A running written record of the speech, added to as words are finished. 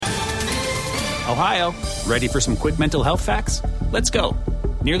Ohio, ready for some quick mental health facts? Let's go.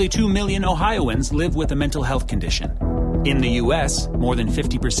 Nearly 2 million Ohioans live with a mental health condition. In the U.S., more than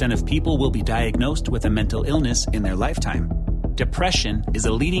 50% of people will be diagnosed with a mental illness in their lifetime. Depression is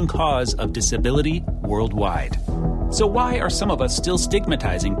a leading cause of disability worldwide. So why are some of us still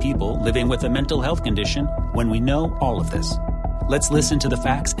stigmatizing people living with a mental health condition when we know all of this? Let's listen to the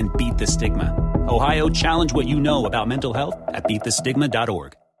facts and beat the stigma. Ohio, challenge what you know about mental health at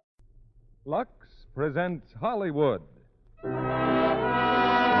beatthestigma.org. Lux presents Hollywood.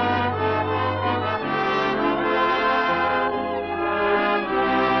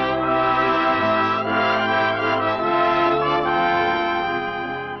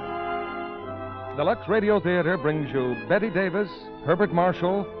 The Lux Radio Theater brings you Bette Davis, Herbert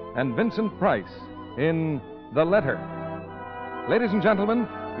Marshall, and Vincent Price in The Letter. Ladies and gentlemen,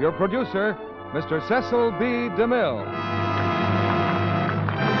 your producer, Mr. Cecil B. DeMille.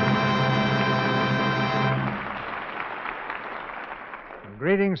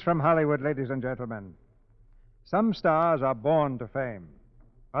 Greetings from Hollywood, ladies and gentlemen. Some stars are born to fame.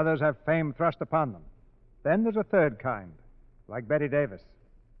 Others have fame thrust upon them. Then there's a third kind, like Bette Davis.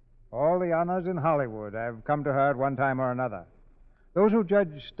 All the honors in Hollywood have come to her at one time or another. Those who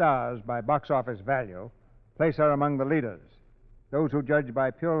judge stars by box office value place her among the leaders. Those who judge by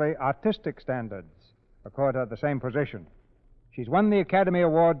purely artistic standards accord her the same position. She's won the Academy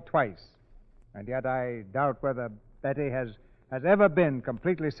Award twice, and yet I doubt whether Bette has ever been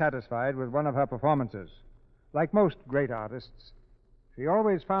completely satisfied with one of her performances. Like most great artists, she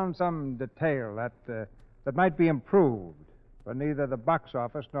always found some detail that might be improved, but neither the box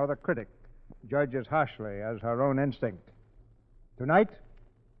office nor the critic judge as harshly as her own instinct. Tonight,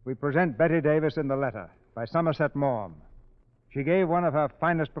 we present Bette Davis in The Letter by Somerset Maugham. She gave one of her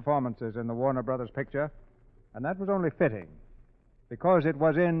finest performances in the Warner Brothers picture, and that was only fitting, because it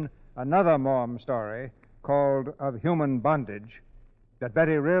was in another Maugham story called Of Human Bondage that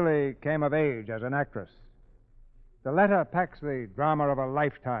Bette really came of age as an actress. The Letter packs the drama of a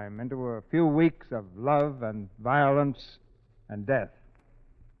lifetime into a few weeks of love and violence and death.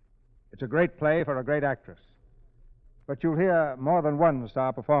 It's a great play for a great actress. But you'll hear more than one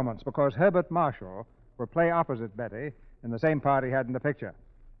star performance, because Herbert Marshall will play opposite Bette in the same part he had in the picture.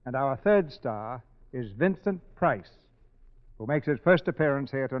 And our third star is Vincent Price, who makes his first appearance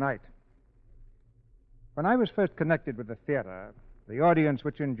here tonight. When I was first connected with the theater, the audience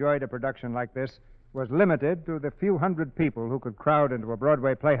which enjoyed a production like this was limited to the few hundred people who could crowd into a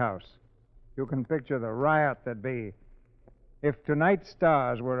Broadway playhouse. You can picture the riot there'd be if tonight's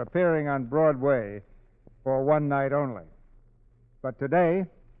stars were appearing on Broadway for one night only. But today,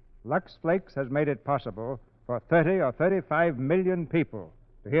 Lux Flakes has made it possible for 30 or 35 million people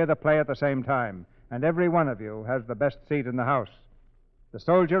to hear the play at the same time, and every one of you has the best seat in the house. The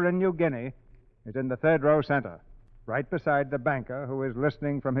soldier in New Guinea is in the third row center, right beside the banker who is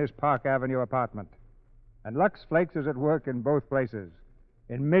listening from his Park Avenue apartment. And Lux Flakes is at work in both places,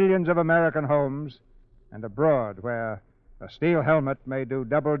 in millions of American homes and abroad, where a steel helmet may do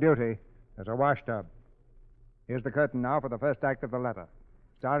double duty as a washtub. Here's the curtain now for the first act of The Letter,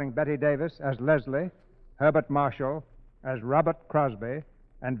 starring Bette Davis as Leslie, Herbert Marshall as Robert Crosby,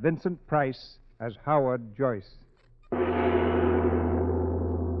 and Vincent Price as Howard Joyce.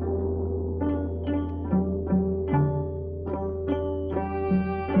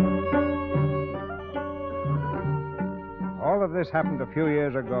 All of this happened a few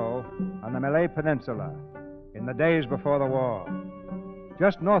years ago on the Malay Peninsula, in the days before the war.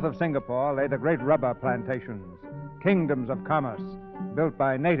 Just north of Singapore lay the great rubber plantations, kingdoms of commerce, built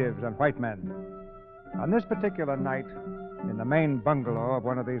by natives and white men. On this particular night, in the main bungalow of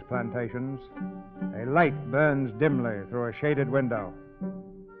one of these plantations, a light burns dimly through a shaded window.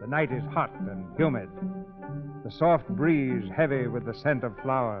 The night is hot and humid, the soft breeze heavy with the scent of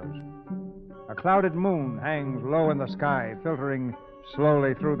flowers. A clouded moon hangs low in the sky, filtering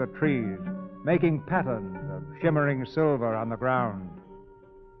slowly through the trees, making patterns of shimmering silver on the ground.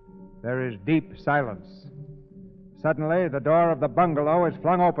 There is deep silence. Suddenly, the door of the bungalow is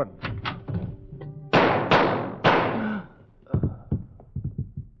flung open.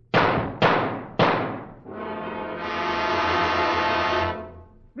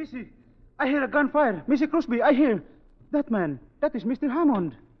 Missy, I hear a gunfire. Missy Crosby, I hear. That man, that is Mr.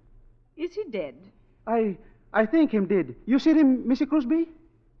 Hammond. Is he dead? I think him dead. You see him, Missy Crosby?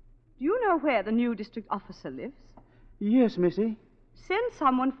 Do you know where the new district officer lives? Yes, Missy. Send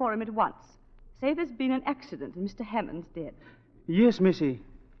someone for him at once. Say there's been an accident and Mr. Hammond's dead. Yes, Missy.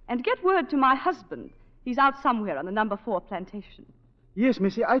 And get word to my husband. He's out somewhere on the number 4 plantation. Yes,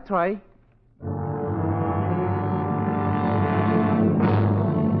 Missy, I try.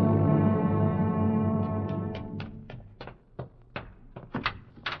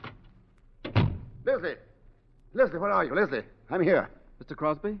 Leslie! Leslie, where are you? Leslie, I'm here. Mr.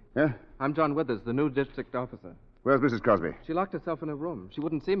 Crosby? Yeah? I'm John Withers, the new district officer. Where's Mrs. Crosby? She locked herself in her room. She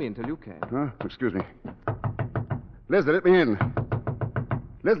wouldn't see me until you came. Huh? Excuse me. Leslie, let me in.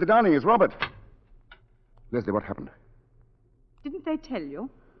 Leslie, darling, it's Robert. Leslie, what happened? Didn't they tell you?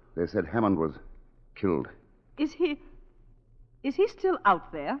 They said Hammond was killed. Is he still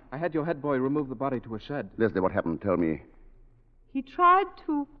out there? I had your head boy remove the body to a shed. Leslie, what happened? Tell me. He tried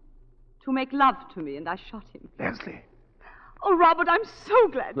to make love to me, and I shot him. Leslie. Oh, Robert, I'm so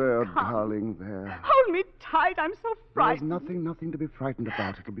glad There, you come. darling, there. Hold me tight. I'm so frightened. There's nothing to be frightened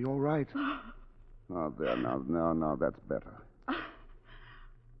about. It'll be all right. Oh, there, now, that's better.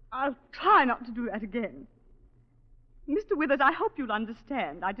 I'll try not to do that again. Mr. Withers, I hope you'll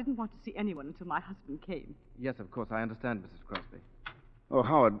understand. I didn't want to see anyone until my husband came. Yes, of course, I understand, Mrs. Crosby. Oh,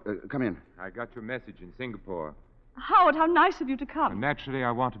 Howard, come in. I got your message in Singapore. Howard, how nice of you to come. Naturally,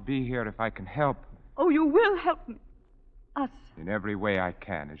 I want to be here if I can help. Oh, you will help me. Us. In every way I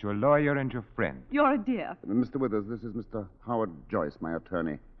can, as your lawyer and your friend. You're a dear. Mr. Withers, this is Mr. Howard Joyce, my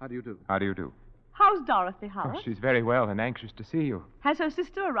attorney. How do you do? How do you do? How's Dorothy, Howard? Oh, she's very well and anxious to see you. Has her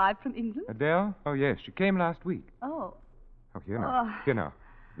sister arrived from England? Adele? Oh, yes, she came last week. Oh. Oh, here now.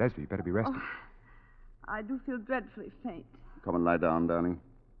 Leslie, you better be rested. I do feel dreadfully faint. Come and lie down, darling.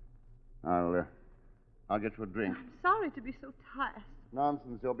 I'll get you a drink. I'm sorry to be so tired.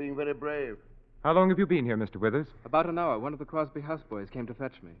 Nonsense. You're being very brave. How long have you been here, Mr. Withers? About an hour. One of the Crosby houseboys came to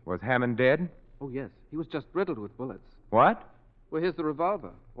fetch me. Was Hammond dead? Oh, yes. He was just riddled with bullets. What? Well, here's the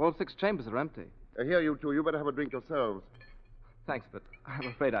revolver. All 6 chambers are empty. Here, you two. You better have a drink yourselves. Thanks, but I'm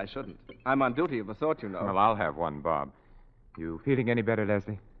afraid I shouldn't. I'm on duty of a sort, you know. Well, I'll have one, Bob. You feeling any better,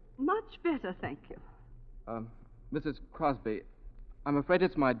 Leslie? Much better, thank you. Mrs. Crosby, I'm afraid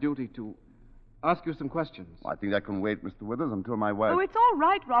it's my duty to ask you some questions. Well, I think that can wait, Mr. Withers, until my wife... Oh, it's all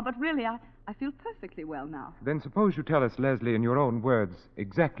right, Robert. Really, I feel perfectly well now. Then suppose you tell us, Leslie, in your own words,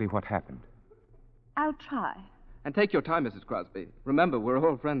 exactly what happened. I'll try. And take your time, Mrs. Crosby. Remember, we're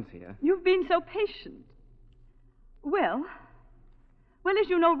all friends here. You've been so patient. Well, as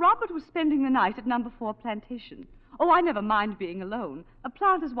you know, Robert was spending the night at number 4 Plantation. Oh, I never mind being alone. A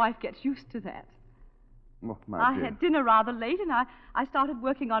planter's wife gets used to that. Oh, my I dear. had dinner rather late, and I started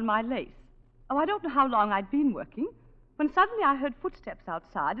working on my lace. Oh, I don't know how long I'd been working, when suddenly I heard footsteps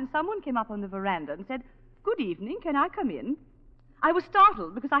outside, and someone came up on the veranda and said, "Good evening, can I come in?" I was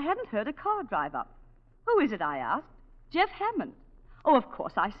startled because I hadn't heard a car drive up. "Who is it?" I asked. "Jeff Hammond." "Oh, of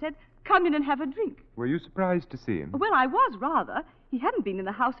course," I said. "Come in and have a drink." Were you surprised to see him? Well, I was, rather. He hadn't been in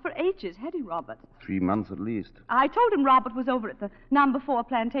the house for ages, had he, Robert? 3 months at least. I told him Robert was over at the number 4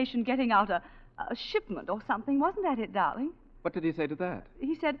 Plantation getting out a shipment or something. Wasn't that it, darling? What did he say to that?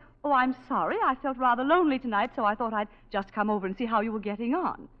 He said, "Oh, I'm sorry. I felt rather lonely tonight, so I thought I'd just come over and see how you were getting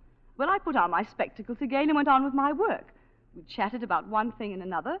on." Well, I put on my spectacles again and went on with my work. We chatted about one thing and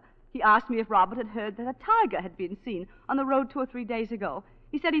another. He asked me if Robert had heard that a tiger had been seen on the road 2 or 3 days ago.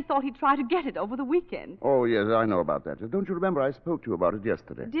 He said he thought he'd try to get it over the weekend. Oh, yes, I know about that. Don't you remember I spoke to you about it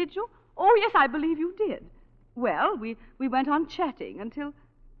yesterday? Did you? Oh, yes, I believe you did. Well, we went on chatting until...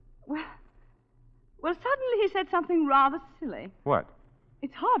 Well, suddenly he said something rather silly. What?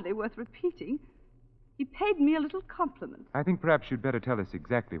 It's hardly worth repeating. He paid me a little compliment. I think perhaps you'd better tell us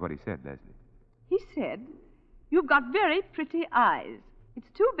exactly what he said, Leslie. He said, "You've got very pretty eyes.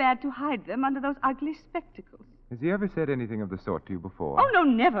 It's too bad to hide them under those ugly spectacles." Has he ever said anything of the sort to you before? Oh, no,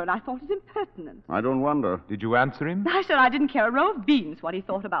 never, and I thought it impertinent. I don't wonder. Did you answer him? I said I didn't care a row of beans what he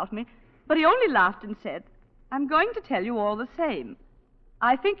thought about me, but he only laughed and said, "I'm going to tell you all the same.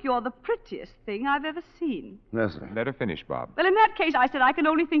 I think you're the prettiest thing I've ever seen." Leslie. Let her finish, Bob. Well, in that case, I said, "I can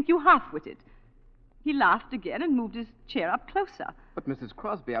only think you half-witted." He laughed again and moved his chair up closer. But, Mrs.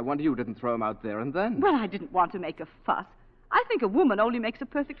 Crosby, I wonder you didn't throw him out there and then. Well, I didn't want to make a fuss. I think a woman only makes a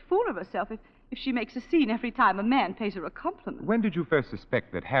perfect fool of herself if she makes a scene every time a man pays her a compliment. When did you first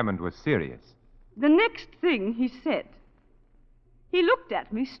suspect that Hammond was serious? The next thing he said, he looked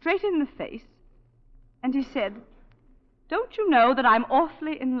at me straight in the face, and he said, "Don't you know that I'm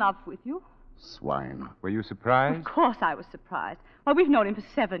awfully in love with you?" Swine. Were you surprised? Of course I was surprised. Well, we've known him for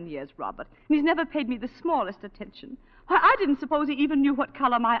 7 years, Robert, and he's never paid me the smallest attention. Why, I didn't suppose he even knew what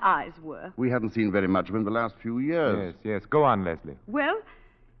color my eyes were. We haven't seen very much of him the last few years. Yes. Go on, Leslie. Well,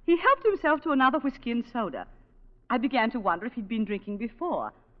 he helped himself to another whiskey and soda. I began to wonder if he'd been drinking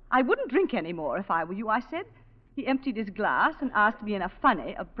before. "I wouldn't drink any more if I were you," I said. He emptied his glass and asked me in a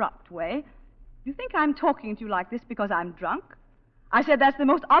funny, abrupt way, "You think I'm talking to you like this because I'm drunk?" I said, "That's the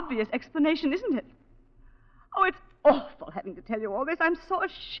most obvious explanation, isn't it?" Oh, it's awful having to tell you all this. I'm so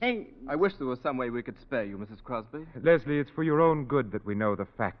ashamed. I wish there was some way we could spare you, Mrs. Crosby. Leslie, it's for your own good that we know the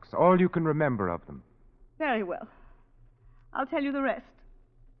facts, all you can remember of them. Very well. I'll tell you the rest.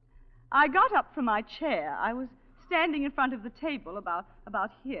 I got up from my chair. I was standing in front of the table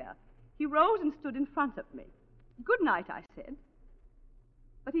about here. He rose and stood in front of me. Good night, I said.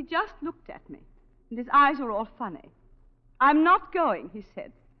 But he just looked at me, and his eyes were all funny. I'm not going, he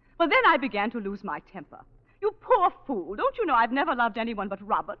said. Well, then I began to lose my temper. You poor fool. Don't you know I've never loved anyone but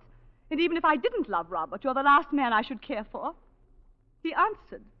Robert? And even if I didn't love Robert, you're the last man I should care for. He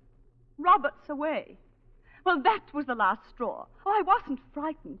answered, Robert's away. Well, that was the last straw. Oh, I wasn't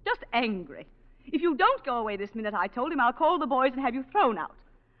frightened, just angry. If you don't go away this minute, I told him, I'll call the boys and have you thrown out.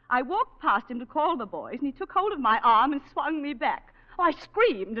 I walked past him to call the boys, and he took hold of my arm and swung me back. Oh, I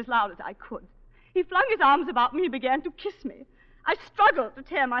screamed as loud as I could. He flung his arms about me and began to kiss me. I struggled to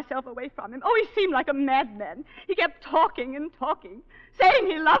tear myself away from him. Oh, he seemed like a madman. He kept talking and talking, saying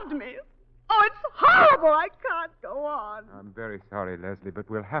he loved me. Oh, it's horrible. I can't go on. I'm very sorry, Leslie, but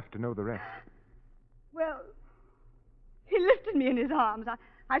we'll have to know the rest. Well, he lifted me in his arms.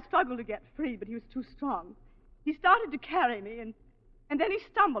 I struggled to get free, but he was too strong. He started to carry me, and then he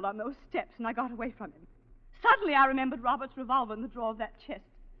stumbled on those steps, and I got away from him. Suddenly, I remembered Robert's revolver in the drawer of that chest.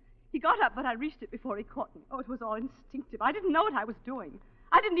 He got up, but I reached it before he caught me. Oh, it was all instinctive. I didn't know what I was doing.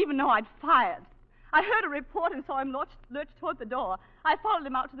 I didn't even know I'd fired. I heard a report and saw him lurch toward the door. I followed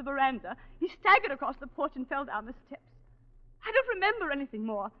him out to the veranda. He staggered across the porch and fell down the steps. I don't remember anything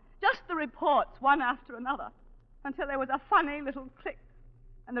more, just the reports, one after another, until there was a funny little click,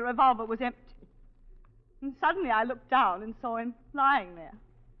 and the revolver was empty. And suddenly I looked down and saw him lying there,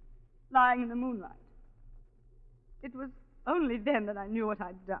 lying in the moonlight. It was only then that I knew what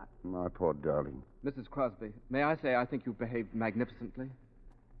I'd done. My poor darling. Mrs. Crosby, may I say I think you've behaved magnificently?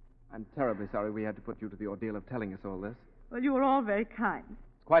 I'm terribly sorry we had to put you to the ordeal of telling us all this. Well, you were all very kind.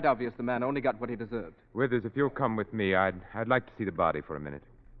 It's quite obvious the man only got what he deserved. Withers, if you'll come with me, I'd like to see the body for a minute.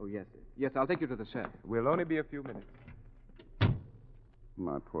 Oh, yes. Yes, I'll take you to the shed. We'll only be a few minutes.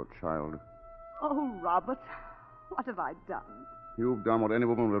 My poor child. Oh, Robert, what have I done? You've done what any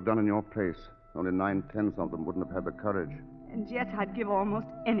woman would have done in your place. Only 9/10 of them wouldn't have had the courage. And yet I'd give almost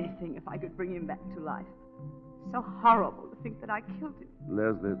anything if I could bring him back to life. So horrible to think that I killed him.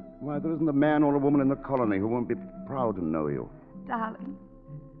 Leslie, why, there isn't a man or a woman in the colony who won't be proud to know you. Darling,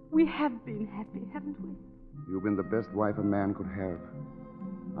 we have been happy, haven't we? You've been the best wife a man could have.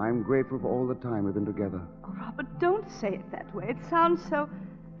 I'm grateful for all the time we've been together. Oh, Robert, don't say it that way. It sounds so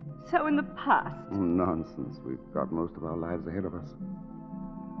in the past. Oh, nonsense. We've got most of our lives ahead of us.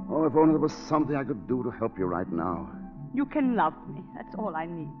 Oh, if only there was something I could do to help you right now. You can love me. That's all I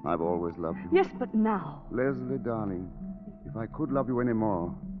need. I've always loved you. Yes, but now. Leslie, darling, if I could love you any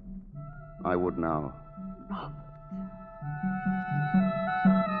more, I would now. Robert.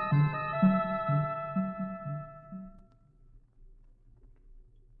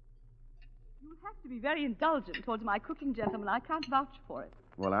 You'll have to be very indulgent towards my cooking, gentlemen. I can't vouch for it.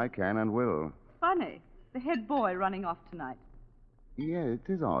 Well, I can and will. Funny. The head boy running off tonight. Yeah, it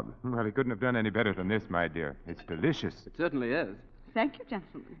is odd. Well, he couldn't have done any better than this, my dear. It's delicious. It certainly is. Thank you,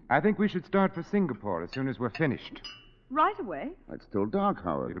 gentlemen. I think we should start for Singapore as soon as we're finished. Right away. It's still dark,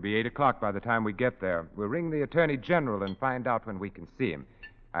 Howard. It'll be 8 o'clock by the time we get there. We'll ring the Attorney General and find out when we can see him.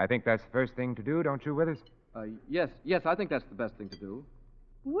 I think that's the first thing to do, don't you, Withers? Yes, I think that's the best thing to do.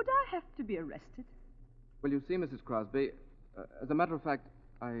 Would I have to be arrested? Well, you see, Mrs. Crosby, as a matter of fact,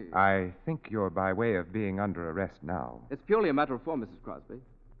 I think you're by way of being under arrest now. It's purely a matter of form, Mrs. Crosby.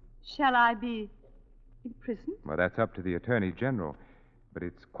 Shall I be imprisoned? Well, that's up to the Attorney General. But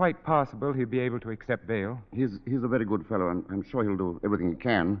it's quite possible he'll be able to accept bail. He's a very good fellow, and I'm sure he'll do everything he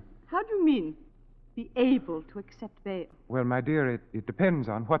can. How do you mean, be able to accept bail? Well, my dear, it depends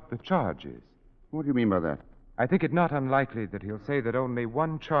on what the charge is. What do you mean by that? I think it not unlikely that he'll say that only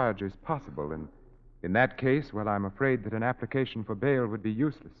one charge is possible, and in that case, well, I'm afraid that an application for bail would be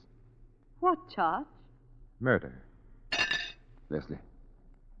useless. What charge? Murder. Leslie.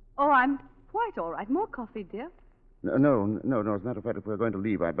 Oh, I'm quite all right. More coffee, dear. No. As a matter of fact, if we're going to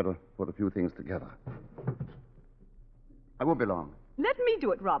leave, I'd better put a few things together. I won't be long. Let me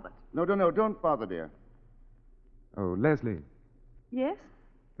do it, Robert. No, don't bother, dear. Oh, Leslie, Yes?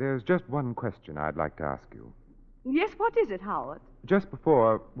 there's just one question I'd like to ask you. Yes, what is it, Howard? Just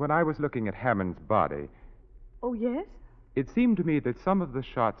before, when I was looking at Hammond's body, Oh, yes? it seemed to me that some of the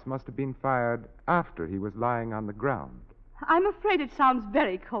shots must have been fired after he was lying on the ground. I'm afraid it sounds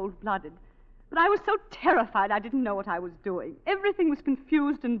very cold-blooded, but I was so terrified I didn't know what I was doing. Everything was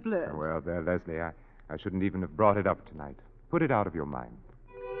confused and blurred. Well, there, Leslie, I shouldn't even have brought it up tonight. Put it out of your mind.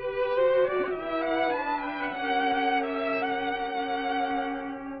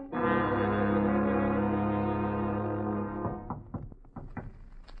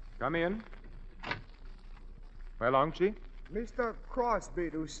 Come in. Well, Archie? Mr. Crosby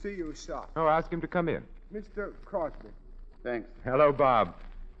to see you, sir. Oh, ask him to come in. Mr. Crosby. Thanks. Hello, Bob.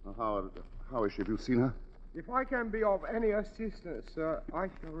 How is she? Have you seen her? If I can be of any assistance, sir, I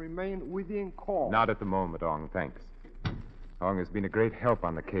shall remain within call. Not at the moment, Ong, thanks. Ong has been a great help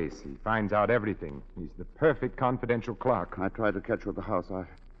on the case. He finds out everything. He's the perfect confidential clerk. I tried to catch her at the house. I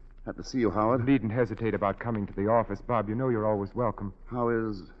had to see you, Howard. Needn't hesitate about coming to the office, Bob. You know you're always welcome. How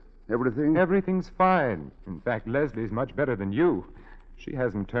is everything? Everything's fine. In fact, Leslie's much better than you. She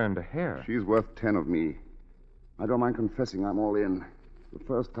hasn't turned a hair. She's worth 10 of me. I don't mind confessing I'm all in. The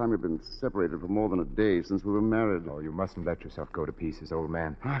first time we've been separated for more than a day since we were married. Oh, you mustn't let yourself go to pieces, old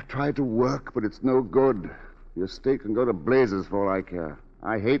man. I've tried to work, but it's no good. The estate can go to blazes for all I care.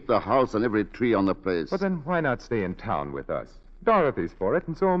 I hate the house and every tree on the place. Well, then why not stay in town with us? Dorothy's for it,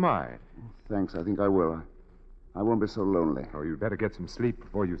 and so am I. Thanks, I think I will. I won't be so lonely. Oh, you'd better get some sleep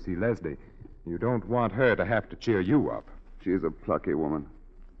before you see Leslie. You don't want her to have to cheer you up. She's a plucky woman.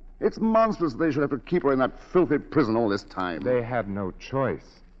 It's monstrous they should have to keep her in that filthy prison all this time. They had no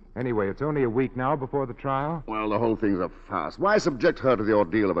choice. Anyway, it's only a week now before the trial. Well, the whole thing's a farce. Why subject her to the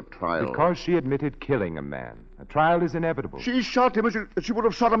ordeal of a trial? Because she admitted killing a man. A trial is inevitable. She shot him as she would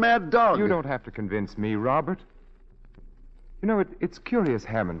have shot a mad dog. You don't have to convince me, Robert. You know, it's curious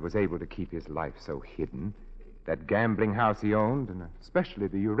Hammond was able to keep his life so hidden. That gambling house he owned, and especially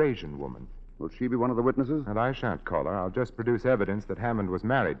the Eurasian woman. Will she be one of the witnesses? And I shan't call her. I'll just produce evidence that Hammond was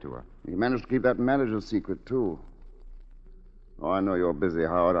married to her. He managed to keep that manager's secret, too. Oh, I know you're busy,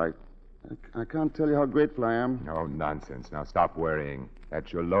 Howard. I can't tell you how grateful I am. Oh, nonsense. Now, stop worrying.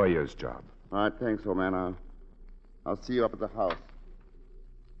 That's your lawyer's job. All right, thanks, old man. I'll see you up at the house.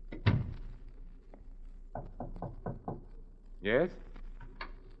 Yes?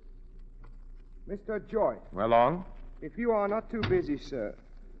 Mr. Joyce. Well, Ong? If you are not too busy, sir,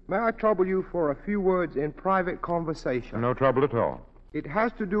 may I trouble you for a few words in private conversation? No trouble at all. It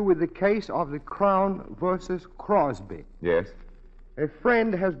has to do with the case of the Crown versus Crosby. Yes? A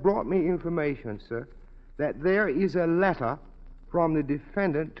friend has brought me information, sir, that there is a letter from the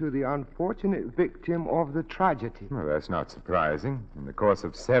defendant to the unfortunate victim of the tragedy. Well, that's not surprising. In the course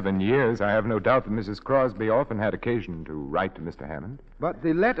of 7 years, I have no doubt that Mrs. Crosby often had occasion to write to Mr. Hammond. But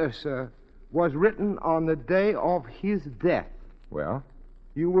the letter, sir, was written on the day of his death. Well?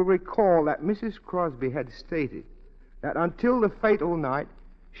 You will recall that Mrs. Crosby had stated that until the fatal night,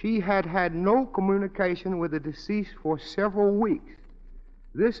 she had had no communication with the deceased for several weeks.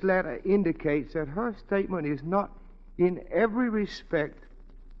 This letter indicates that her statement is not in every respect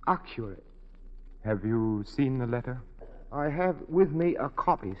accurate. Have you seen the letter? I have with me a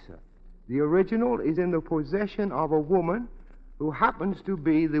copy, sir. The original is in the possession of a woman who happens to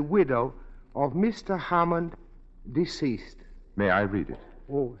be the widow of Mr. Hammond, deceased. May I read it?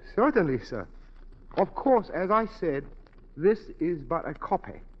 Oh, certainly, sir. Of course, as I said, this is but a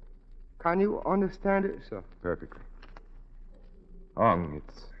copy. Can you understand it, sir? Perfectly. Ong,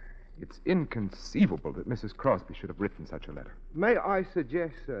 it's inconceivable that Mrs. Crosby should have written such a letter. May I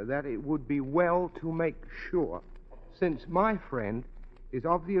suggest, sir, that it would be well to make sure, since my friend is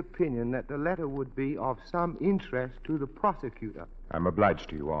of the opinion that the letter would be of some interest to the prosecutor. I'm obliged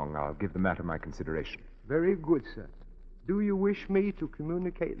to you, Ong. I'll give the matter my consideration. Very good, sir. Do you wish me to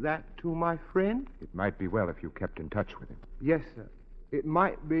communicate that to my friend? It might be well if you kept in touch with him. Yes, sir. It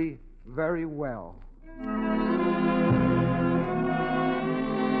might be very well.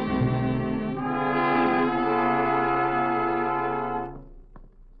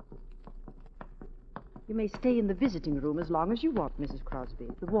 You may stay in the visiting room as long as you want, Mrs. Crosby.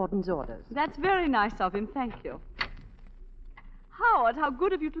 The warden's orders. That's very nice of him. Thank you. Howard, how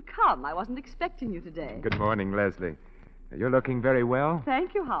good of you to come. I wasn't expecting you today. Good morning, Leslie. You're looking very well.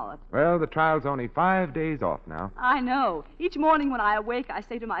 Thank you, Howard. Well, the trial's only 5 days off now. I know. Each morning when I awake, I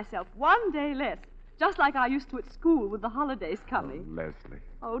say to myself, 1 day less. Just like I used to at school with the holidays coming. Oh, Leslie.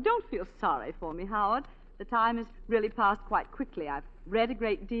 Oh, don't feel sorry for me, Howard. The time has really passed quite quickly. I've read a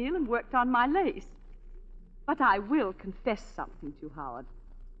great deal and worked on my lace. But I will confess something to you, Howard.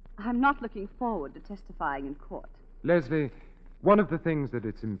 I'm not looking forward to testifying in court. Leslie, one of the things that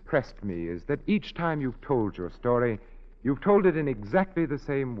it's impressed me is that each time you've told your story, you've told it in exactly the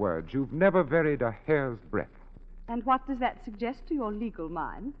same words. You've never varied a hair's breadth. And what does that suggest to your legal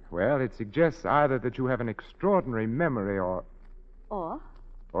mind? Well, it suggests either that you have an extraordinary memory or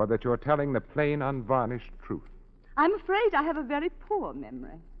that you're telling the plain, unvarnished truth. I'm afraid I have a very poor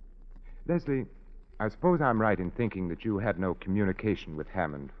memory. Leslie, I suppose I'm right in thinking that you had no communication with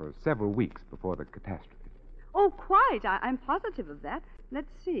Hammond for several weeks before the catastrophe. Oh, quite. I'm positive of that.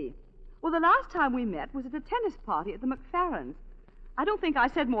 Let's see. Well, the last time we met was at a tennis party at the McFarrans'. I don't think I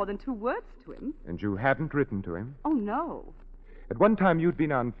said more than 2 words to him. And you hadn't written to him? Oh, no. At one time, you'd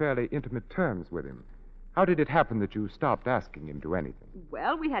been on fairly intimate terms with him. How did it happen that you stopped asking him to anything?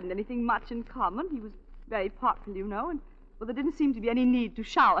 Well, we hadn't anything much in common. He was very popular, you know, and, well, there didn't seem to be any need to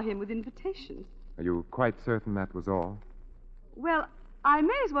shower him with invitations. Are you quite certain that was all? Well, I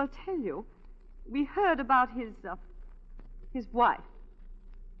may as well tell you. We heard about his wife.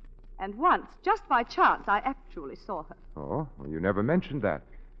 And once, just by chance, I actually saw her. Oh, well, you never mentioned that.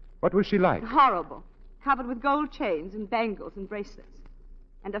 What was she like? Horrible. Covered with gold chains and bangles and bracelets.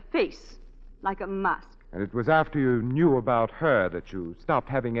 And a face like a mask. And it was after you knew about her that you stopped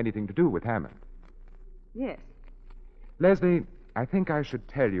having anything to do with Hammond. Yes. Leslie, I think I should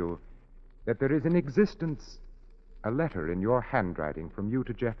tell you that there is in existence a letter in your handwriting from you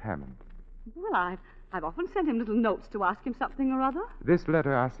to Jeff Hammond. Well, I've often sent him little notes to ask him something or other. This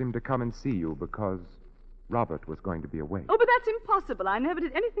letter asked him to come and see you because Robert was going to be away. Oh, but that's impossible. I never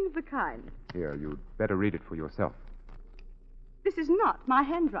did anything of the kind. Here, you'd better read it for yourself. This is not my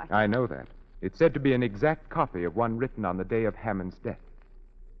handwriting. I know that. It's said to be an exact copy of one written on the day of Hammond's death.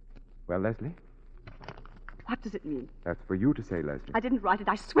 Well, Leslie? What does it mean? That's for you to say, Leslie. I didn't write it.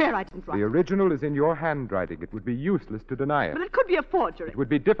 I swear I didn't write The it. original is in your handwriting. It would be useless to deny it. But it could be a forgery. It would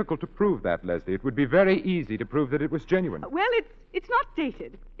be difficult to prove that, Leslie. It would be very easy to prove that it was genuine. Well, it's not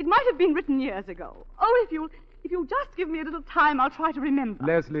dated. It might have been written years ago. Oh, if you'll just give me a little time, I'll try to remember.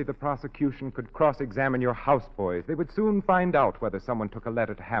 Leslie, the prosecution could cross-examine your houseboys. They would soon find out whether someone took a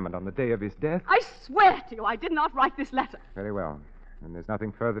letter to Hammond on the day of his death. I swear to you, I did not write this letter. Very well. And there's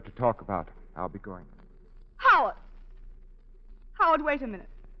nothing further to talk about. I'll be going. Howard! Howard, wait a minute.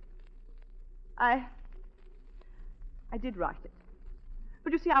 I did write it.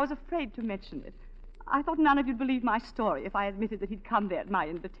 But you see, I was afraid to mention it. I thought none of you'd believe my story if I admitted that he'd come there at my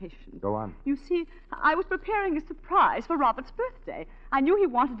invitation. Go on. You see, I was preparing a surprise for Robert's birthday. I knew he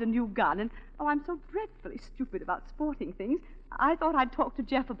wanted a new gun, and, oh, I'm so dreadfully stupid about sporting things. I thought I'd talk to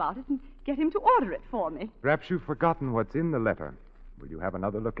Jeff about it and get him to order it for me. Perhaps you've forgotten what's in the letter. Will you have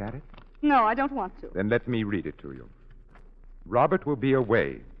another look at it? No, I don't want to. Then let me read it to you. Robert will be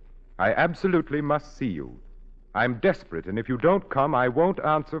away. I absolutely must see you. I'm desperate, and if you don't come, I won't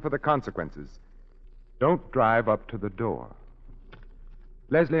answer for the consequences. Don't drive up to the door.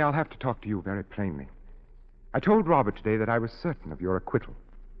 Leslie, I'll have to talk to you very plainly. I told Robert today that I was certain of your acquittal.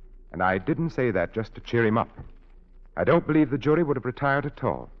 And I didn't say that just to cheer him up. I don't believe the jury would have retired at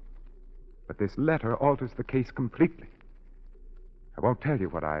all. But this letter alters the case completely. I won't tell you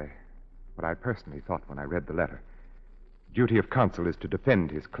what I personally thought when I read the letter. Duty of counsel is to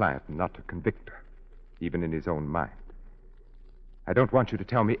defend his client and not to convict her, even in his own mind. I don't want you to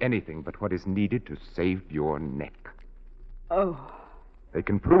tell me anything but what is needed to save your neck. Oh. They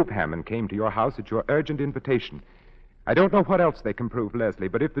can prove Hammond came to your house at your urgent invitation. I don't know what else they can prove, Leslie,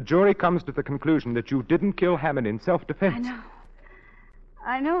 but if the jury comes to the conclusion that you didn't kill Hammond in self-defense...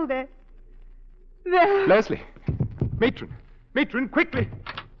 I know that... Leslie! Matron, quickly!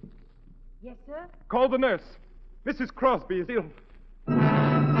 Yes, sir? Call the nurse. Mrs. Crosby is ill.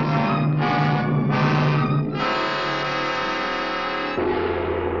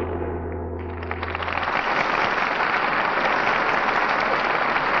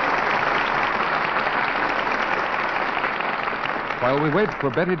 While we wait for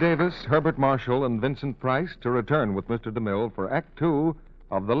Betty Davis, Herbert Marshall, and Vincent Price to return with Mr. DeMille for Act 2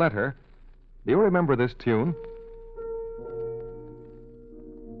 of The Letter, do you remember this tune?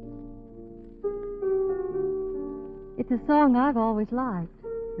 It's a song I've always liked.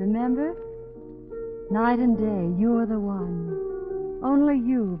 Remember? Night and day, you're the one. Only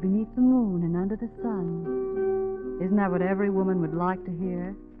you beneath the moon and under the sun. Isn't that what every woman would like to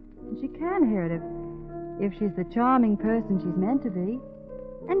hear? And she can hear it if she's the charming person she's meant to be.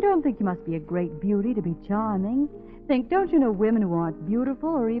 And don't think you must be a great beauty to be charming. Don't you know women who aren't beautiful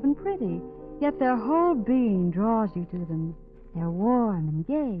or even pretty, yet their whole being draws you to them. They're warm and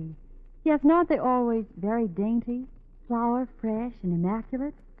gay. Yes, aren't they always very dainty? Flower fresh and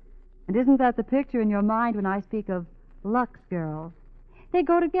immaculate? And isn't that the picture in your mind when I speak of Lux girls? They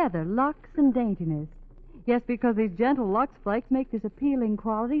go together, Lux and daintiness. Yes, because these gentle Lux Flakes make this appealing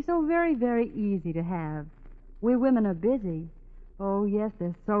quality so very, very easy to have. We women are busy. Oh, yes,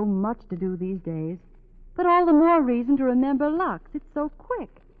 there's so much to do these days. But all the more reason to remember Lux. It's so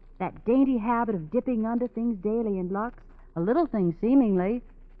quick. That dainty habit of dipping under things daily in Lux, a little thing seemingly,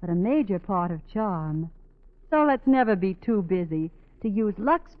 but a major part of charm. So let's never be too busy to use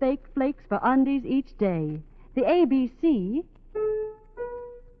Lux Fake Flakes for undies each day. The ABC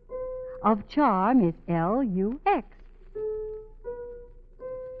of charm is Lux.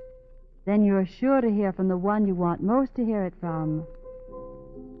 Then you're sure to hear from the one you want most to hear it from.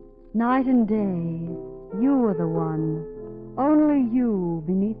 Night and day, you are the one. Only you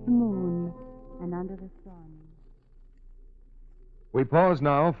beneath the moon and under the sun. We pause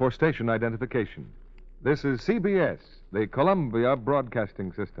now for station identification. This is CBS, the Columbia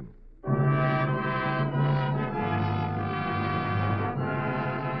Broadcasting System.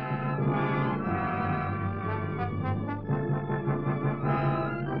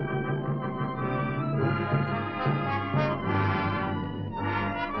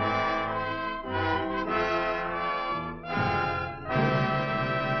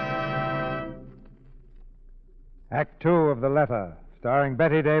 Act Two of The Letter, starring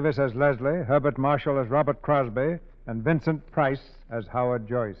Betty Davis as Leslie, Herbert Marshall as Robert Crosby, and Vincent Price as Howard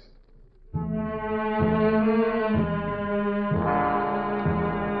Joyce. In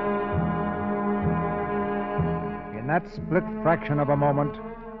that split fraction of a moment,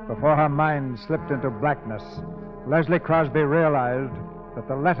 before her mind slipped into blackness, Leslie Crosby realized that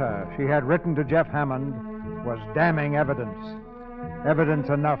the letter she had written to Jeff Hammond was damning evidence. Evidence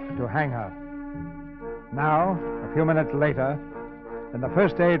enough to hang her. Now, a few minutes later, in the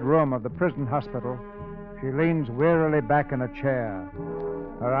first aid room of the prison hospital, she leans wearily back in a chair,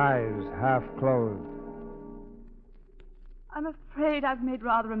 her eyes half closed. I'm afraid I've made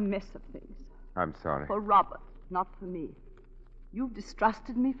rather a mess of things. I'm sorry. For Robert, not for me. You've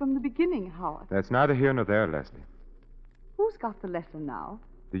distrusted me from the beginning, Howard. That's neither here nor there, Leslie. Who's got the letter now?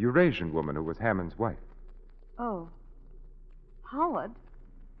 The Eurasian woman who was Hammond's wife. Oh. Howard,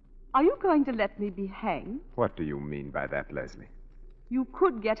 are you going to let me be hanged? What do you mean by that, Leslie? You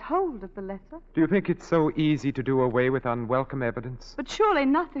could get hold of the letter. Do you think it's so easy to do away with unwelcome evidence? But surely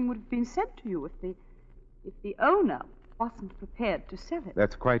nothing would have been said to you if the owner wasn't prepared to sell it.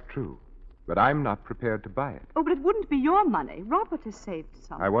 That's quite true. But I'm not prepared to buy it. Oh, but it wouldn't be your money. Robert has saved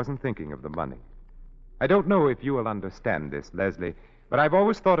some. I wasn't thinking of the money. I don't know if you will understand this, Leslie, but I've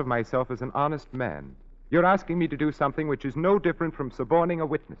always thought of myself as an honest man. You're asking me to do something which is no different from suborning a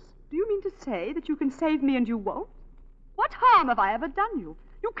witness. Do you mean to say that you can save me and you won't? What harm have I ever done you?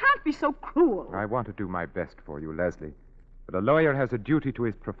 You can't be so cruel. I want to do my best for you, Leslie. But a lawyer has a duty to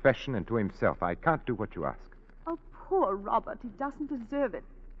his profession and to himself. I can't do what you ask. Oh, poor Robert. He doesn't deserve it.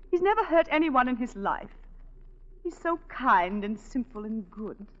 He's never hurt anyone in his life. He's so kind and simple and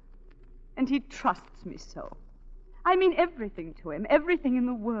good. And he trusts me so. I mean everything to him, everything in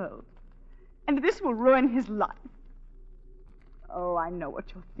the world. And this will ruin his life. Oh, I know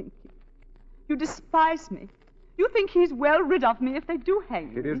what you're thinking. You despise me. You think he's well rid of me if they do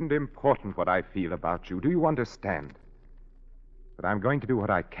hang me. It isn't important what I feel about you. Do you understand? But I'm going to do what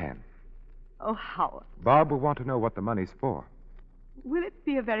I can. Oh, Howard. Bob will want to know what the money's for. Will it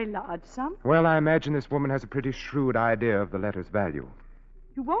be a very large sum? Well, I imagine this woman has a pretty shrewd idea of the letter's value.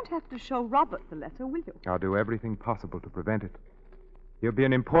 You won't have to show Robert the letter, will you? I'll do everything possible to prevent it. He'll be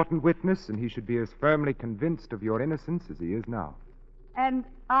an important witness, and he should be as firmly convinced of your innocence as he is now. And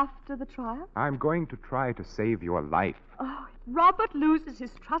after the trial? I'm going to try to save your life. Oh, if Robert loses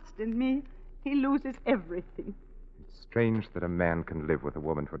his trust in me, he loses everything. It's strange that a man can live with a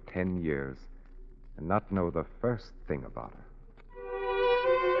woman for 10 years and not know the first thing about her.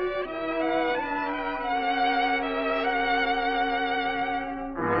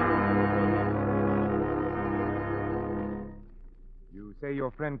 You say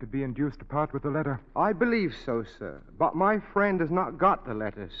your friend could be induced to part with the letter? I believe so, sir. But my friend has not got the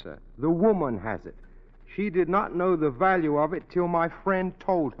letter, sir. The woman has it. She did not know the value of it till my friend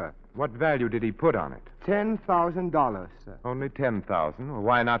told her. What value did he put on it? $10,000, sir. Only 10,000? Well,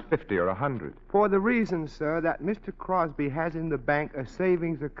 why not 50 or 100? For the reason, sir, that Mr. Crosby has in the bank a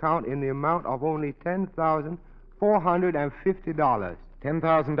savings account in the amount of only $10,450.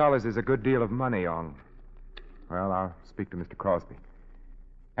 $10,000 is a good deal of money, Ong. Well, I'll speak to Mr. Crosby.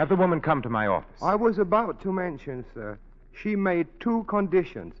 Have the woman come to my office. I was about to mention, sir, she made 2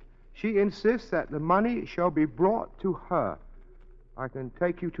 conditions. She insists that the money shall be brought to her. I can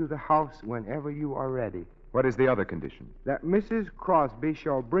take you to the house whenever you are ready. What is the other condition? That Mrs. Crosby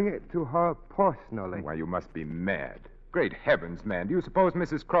shall bring it to her personally. Why, you must be mad. Great heavens, man. Do you suppose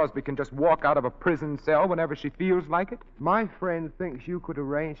Mrs. Crosby can just walk out of a prison cell whenever she feels like it? My friend thinks you could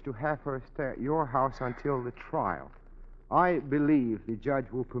arrange to have her stay at your house until the trial. I believe the judge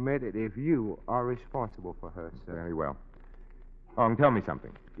will permit it if you are responsible for her, sir. Very well. Ong, tell me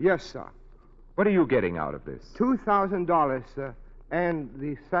something. Yes, sir. What are you getting out of this? $2,000, sir, and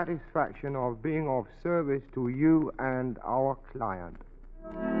the satisfaction of being of service to you and our client.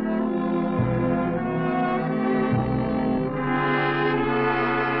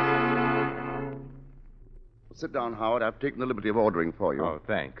 Sit down, Howard. I've taken the liberty of ordering for you. Oh,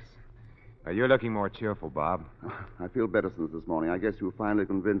 thanks. You're looking more cheerful, Bob. I feel better since this morning. I guess you finally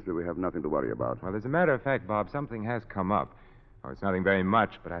convinced me we have nothing to worry about. Well, as a matter of fact, Bob, something has come up. Oh, it's nothing very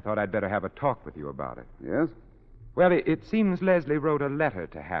much, but I thought I'd better have a talk with you about it. Yes? Well, it seems Leslie wrote a letter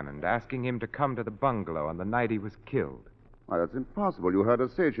to Hammond asking him to come to the bungalow on the night he was killed. Why, that's impossible. You heard her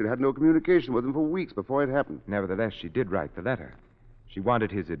say she'd had no communication with him for weeks before it happened. Nevertheless, she did write the letter. She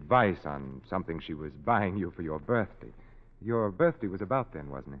wanted his advice on something she was buying you for your birthday. Your birthday was about then,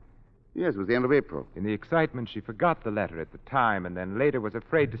 wasn't it? Yes, it was the end of April. In the excitement, she forgot the letter at the time and then later was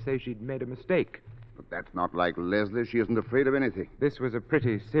afraid to say she'd made a mistake. But that's not like Leslie. She isn't afraid of anything. This was a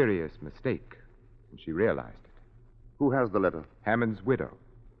pretty serious mistake, and she realized it. Who has the letter? Hammond's widow.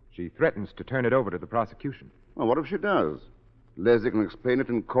 She threatens to turn it over to the prosecution. Well, what if she does? Leslie can explain it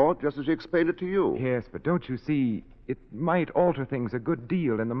in court just as she explained it to you. Yes, but don't you see, it might alter things a good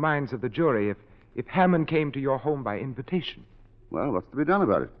deal in the minds of the jury if Hammond came to your home by invitation. Well, what's to be done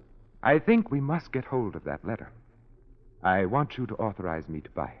about it? I think we must get hold of that letter. I want you to authorize me to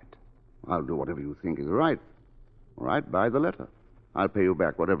buy it. I'll do whatever you think is right. All right, buy the letter. I'll pay you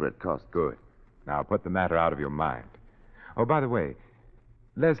back whatever it costs. Good. Now put the matter out of your mind. Oh, by the way,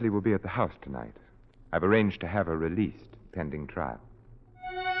 Leslie will be at the house tonight. I've arranged to have her released pending trial.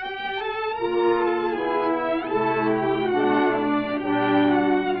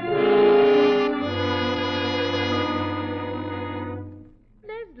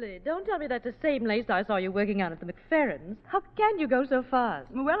 Don't tell me that's the same lace I saw you working on at the McFerrins. How can you go so fast?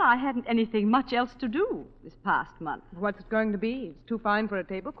 Well, I hadn't anything much else to do this past month. What's it going to be? It's too fine for a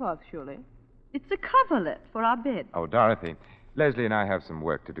tablecloth, surely. It's a coverlet for our bed. Oh, Dorothy, Leslie and I have some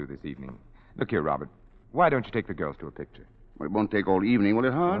work to do this evening. Look here, Robert. Why don't you take the girls to a picture? Well, it won't take all evening, will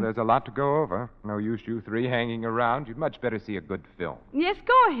it, Howard? Well, there's a lot to go over. No use you three hanging around. You'd much better see a good film. Yes,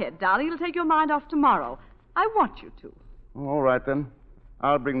 go ahead, darling. It'll take your mind off tomorrow. I want you to. All right, then.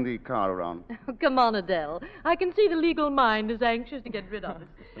 I'll bring the car around. Oh, come on, Adele. I can see the legal mind is anxious to get rid of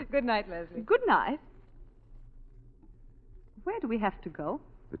us. Good night, Leslie. Good night. Where do we have to go?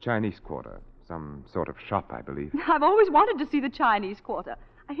 The Chinese Quarter. Some sort of shop, I believe. I've always wanted to see the Chinese Quarter.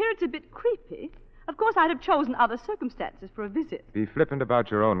 I hear it's a bit creepy. Of course, I'd have chosen other circumstances for a visit. Be flippant about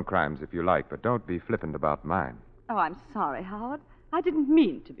your own crimes if you like, but don't be flippant about mine. Oh, I'm sorry, Howard. I didn't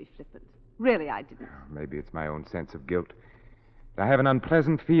mean to be flippant. Really, I didn't. Maybe it's my own sense of guilt. I have an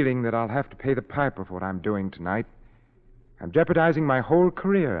unpleasant feeling that I'll have to pay the piper for what I'm doing tonight. I'm jeopardizing my whole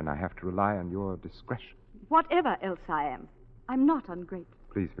career, and I have to rely on your discretion. Whatever else I am, I'm not ungrateful.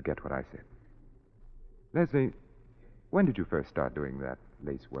 Please forget what I said. Leslie, when did you first start doing that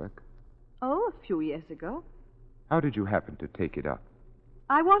lace work? Oh, a few years ago. How did you happen to take it up?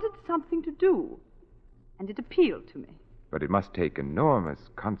 I wanted something to do, and it appealed to me. But it must take enormous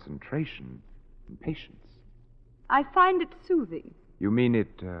concentration and patience. I find it soothing. You mean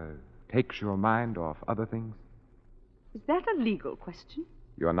it takes your mind off other things? Is that a legal question?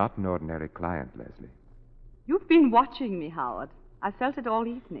 You're not an ordinary client, Leslie. You've been watching me, Howard. I felt it all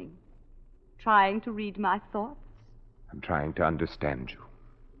evening. Trying to read my thoughts. I'm trying to understand you.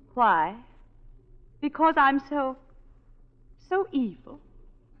 Why? Because I'm so evil.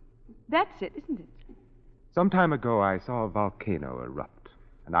 That's it, isn't it? Some time ago, I saw a volcano erupt.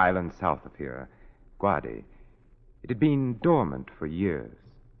 An island south of here, Guade. It had been dormant for years.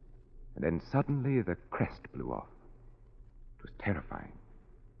 And then suddenly the crest blew off. It was terrifying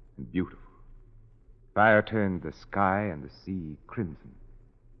and beautiful. Fire turned the sky and the sea crimson.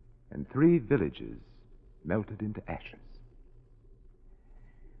 And 3 villages melted into ashes.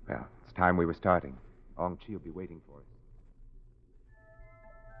 Well, it's time we were starting. Ong Chi will be waiting for us.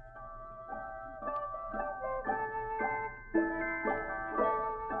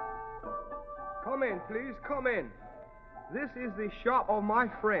 Come in, please, come in. This is the shop of my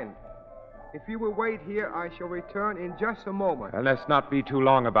friend. If you will wait here, I shall return in just a moment. Well, let's not be too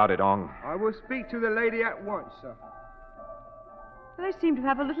long about it, Ong. I will speak to the lady at once, sir. They seem to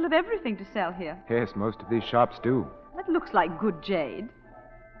have a little of everything to sell here. Yes, most of these shops do. That looks like good jade.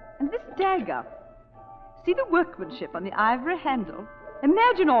 And this dagger. See the workmanship on the ivory handle?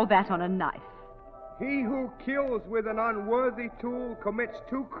 Imagine all that on a knife. He who kills with an unworthy tool commits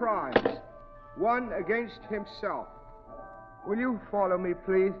 2 crimes, one against himself. Will you follow me,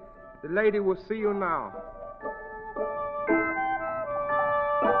 please? The lady will see you now.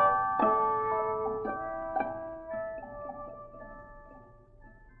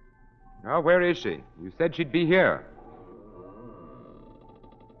 Oh, where is she? You said she'd be here.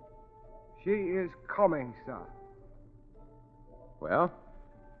 She is coming, sir. Well,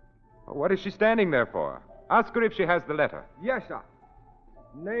 what is she standing there for? Ask her if she has the letter. Yes, sir.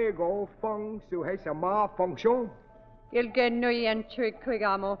 那个风是什么风凶? Il che noi entri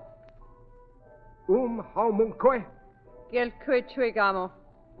crigamo. How munkoy? Gel Twigamo.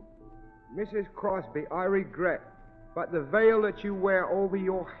 Mrs. Crosby, I regret, but the veil that you wear over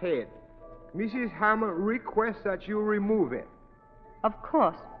your head, Mrs. Hammond requests that you remove it. Of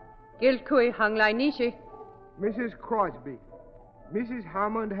course. Gel Kui Hang Lai Nishi. Mrs. Crosby, Mrs.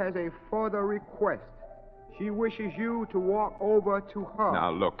 Hammond has a further request. She wishes you to walk over to her.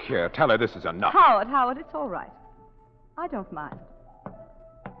 Now, look here. Tell her this is enough. Howard, it's all right. I don't mind.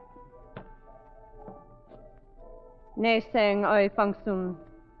 Ne Seng Oi Fangsun.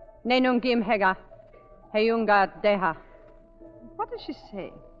 Ne Nung Gim Hega. Heyunga Deha. What does she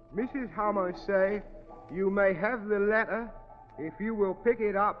say? Mrs. Hammond say you may have the letter if you will pick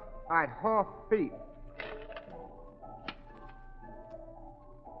it up at her feet.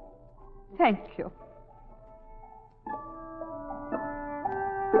 Thank you.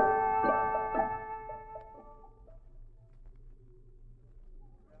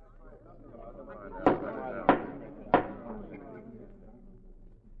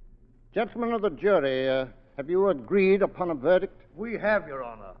 Gentlemen of the jury, have you agreed upon a verdict? We have, Your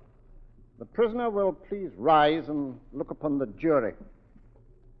Honor. The prisoner will please rise and look upon the jury.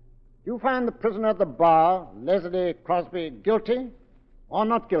 Do you find the prisoner at the bar, Leslie Crosby, guilty or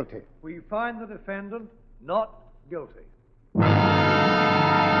not guilty? We find the defendant not guilty.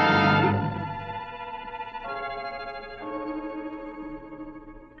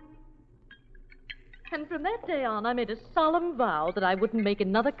 And from that day on, I made a solemn vow that I wouldn't make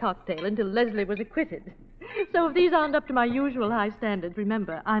another cocktail until Leslie was acquitted. So if these aren't up to my usual high standards,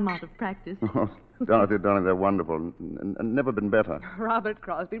 remember, I'm out of practice. Oh, Dorothy, darling, they're wonderful and never been better. Robert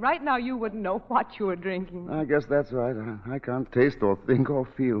Crosby, right now you wouldn't know what you were drinking. I guess that's right. I can't taste or think or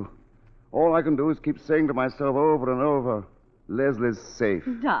feel. All I can do is keep saying to myself over and over, Leslie's safe.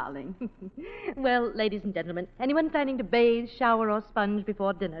 Darling. Well, ladies and gentlemen, anyone planning to bathe, shower, or sponge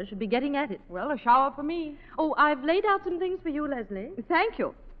before dinner should be getting at it. Well, a shower for me. Oh, I've laid out some things for you, Leslie. Thank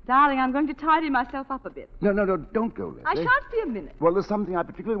you. Darling, I'm going to tidy myself up a bit. No, don't go, Leslie. I shan't be a minute. Well, there's something I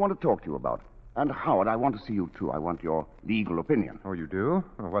particularly want to talk to you about. And, Howard, I want to see you, too. I want your legal opinion. Oh, you do?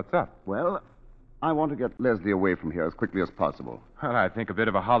 Well, what's up? Well, I want to get Leslie away from here as quickly as possible. Well, I think a bit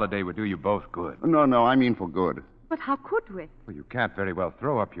of a holiday would do you both good. No, I mean for good. But how could we? Well, you can't very well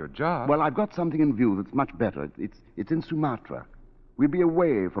throw up your job. Well, I've got something in view that's much better. It's in Sumatra. We'd be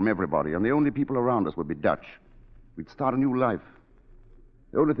away from everybody, and the only people around us would be Dutch. We'd start a new life.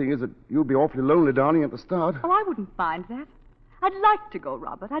 The only thing is that you'll be awfully lonely, darling, at the start. Oh, I wouldn't mind that. I'd like to go,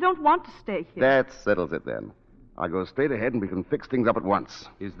 Robert. I don't want to stay here. That settles it, then. I'll go straight ahead, and we can fix things up at once.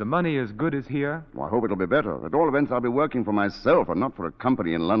 Is the money as good as here? Well, I hope it'll be better. At all events, I'll be working for myself and not for a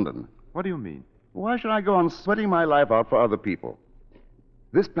company in London. What do you mean? Why should I go on sweating my life out for other people?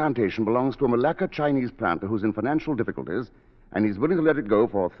 This plantation belongs to a Malacca Chinese planter who's in financial difficulties, and he's willing to let it go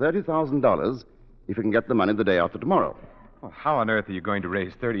for $30,000 if he can get the money the day after tomorrow. Well, how on earth are you going to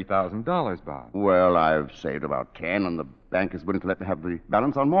raise $30,000, Bob? Well, I've saved about 10, and the bank is willing to let me have the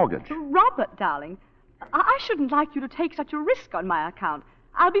balance on mortgage. Robert, darling, I shouldn't like you to take such a risk on my account.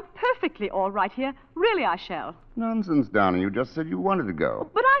 I'll be perfectly all right here. Really, I shall. Nonsense, darling. You just said you wanted to go.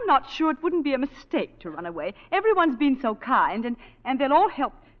 But I'm not sure it wouldn't be a mistake to run away. Everyone's been so kind, and they'll all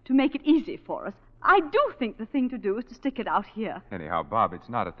help to make it easy for us. I do think the thing to do is to stick it out here. Anyhow, Bob, it's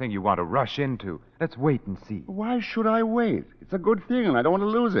not a thing you want to rush into. Let's wait and see. Why should I wait? It's a good thing, and I don't want to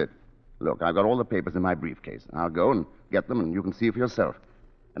lose it. Look, I've got all the papers in my briefcase. I'll go and get them, and you can see for yourself.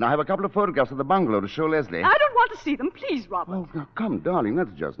 And I have a couple of photographs of the bungalow to show Leslie. I don't want to see them. Please, Robert. Oh, now, come, darling.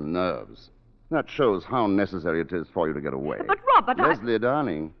 That's just nerves. That shows how necessary it is for you to get away. But, Robert, Leslie,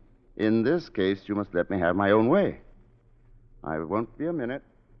 darling, in this case, you must let me have my own way. I won't be a minute.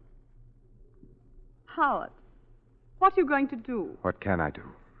 Howard, what are you going to do? What can I do?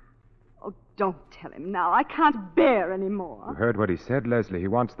 Oh, don't tell him now. I can't bear any more. You heard what he said, Leslie. He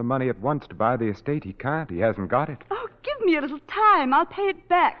wants the money at once to buy the estate. He can't. He hasn't got it. Oh, give me a little time. I'll pay it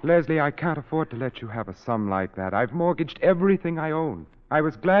back. Leslie, I can't afford to let you have a sum like that. I've mortgaged everything I own. I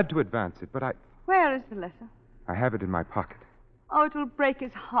was glad to advance it, but Where is the letter? I have it in my pocket. Oh, it will break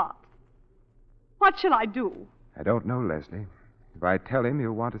his heart. What shall I do? I don't know, Leslie. If I tell him,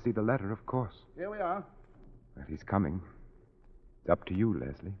 he'll want to see the letter, of course. Here we are. But he's coming. It's up to you,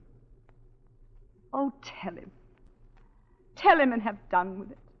 Leslie. Oh, tell him. Tell him and have done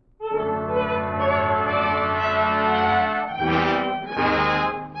with it.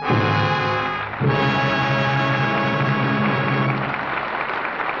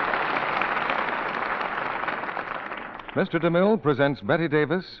 Mr. DeMille presents Betty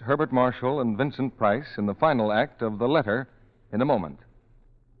Davis, Herbert Marshall, and Vincent Price in the final act of The Letter in a moment.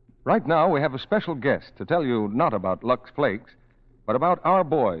 Right now, we have a special guest to tell you not about Lux Flakes, but about our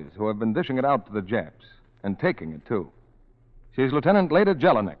boys who have been dishing it out to the Japs, and taking it, too. She's Lieutenant Leda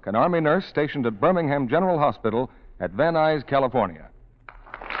Jelinek, an Army nurse stationed at Birmingham General Hospital at Van Nuys, California.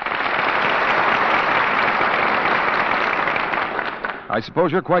 I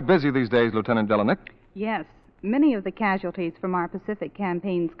suppose you're quite busy these days, Lieutenant Jelinek. Yes. Many of the casualties from our Pacific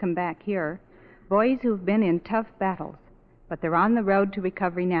campaigns come back here. Boys who've been in tough battles. But they're on the road to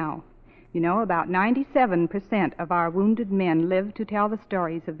recovery now. You know, about 97% of our wounded men live to tell the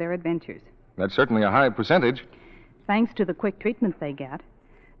stories of their adventures. That's certainly a high percentage. Thanks to the quick treatment they get.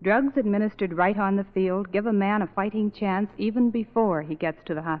 Drugs administered right on the field give a man a fighting chance even before he gets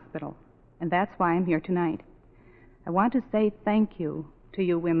to the hospital. And that's why I'm here tonight. I want to say thank you to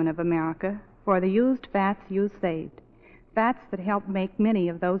you women of America for the used fats you saved. Fats that help make many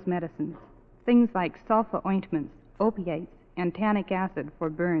of those medicines. Things like sulfa ointments, opiates, and tannic acid for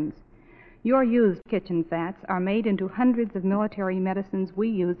burns. Your used kitchen fats are made into hundreds of military medicines we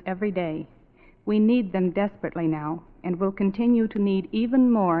use every day. We need them desperately now, and will continue to need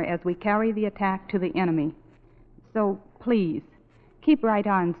even more as we carry the attack to the enemy. So, please, keep right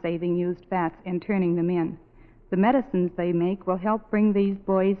on saving used fats and turning them in. The medicines they make will help bring these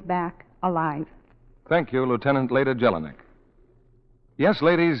boys back alive. Thank you, Lieutenant Leda Jelinek. Yes,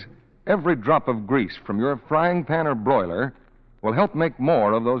 ladies, every drop of grease from your frying pan or broiler will help make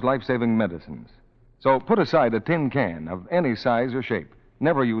more of those life-saving medicines. So put aside a tin can of any size or shape,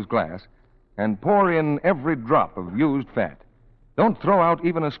 never use glass, and pour in every drop of used fat. Don't throw out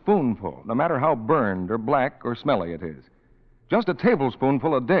even a spoonful, no matter how burned or black or smelly it is. Just a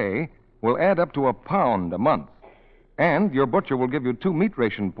tablespoonful a day will add up to a pound a month. And your butcher will give you 2 meat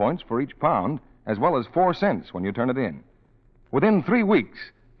ration points for each pound, as well as 4 cents when you turn it in. Within 3 weeks,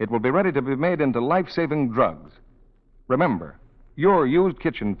 it will be ready to be made into life-saving drugs. Remember, your used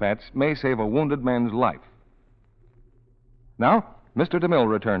kitchen fats may save a wounded man's life. Now, Mr. DeMille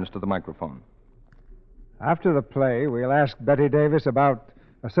returns to the microphone. After the play, we'll ask Betty Davis about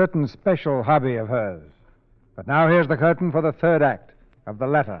a certain special hobby of hers. But now here's the curtain for the third act of The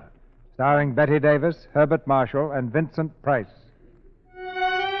Letter, starring Betty Davis, Herbert Marshall, and Vincent Price.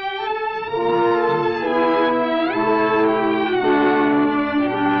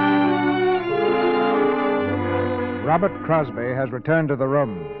 Robert Crosby has returned to the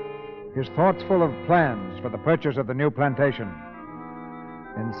room, his thoughts full of plans for the purchase of the new plantation.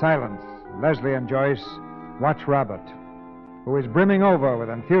 In silence, Leslie and Joyce watch Robert, who is brimming over with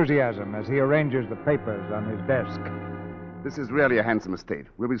enthusiasm as he arranges the papers on his desk. This is really a handsome estate.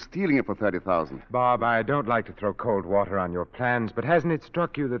 We'll be stealing it for $30,000. Bob, I don't like to throw cold water on your plans, but hasn't it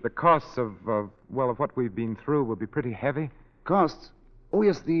struck you that the costs of what we've been through will be pretty heavy? Costs? Oh,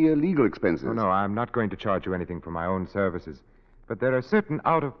 yes, the legal expenses. Oh, no, I'm not going to charge you anything for my own services. But there are certain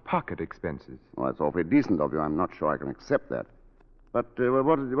out-of-pocket expenses. Well, that's awfully decent of you. I'm not sure I can accept that. But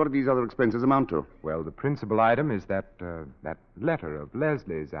what do these other expenses amount to? Well, the principal item is that letter of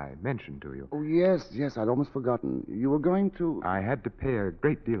Leslie's I mentioned to you. Oh, yes, I'd almost forgotten. You were going to... I had to pay a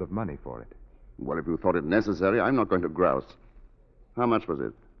great deal of money for it. Well, if you thought it necessary, I'm not going to grouse. How much was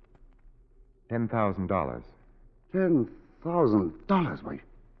it? $10,000. $10,000?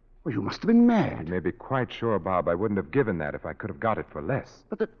 Why, you must have been mad. You may be quite sure, Bob, I wouldn't have given that if I could have got it for less.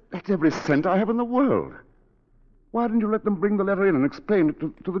 But that's every cent I have in the world. Why didn't you let them bring the letter in and explain it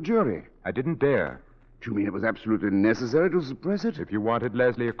to the jury? I didn't dare. Do you mean it was absolutely necessary to suppress it? If you wanted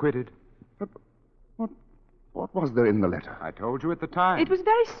Leslie acquitted. But what was there in the letter? I told you at the time. It was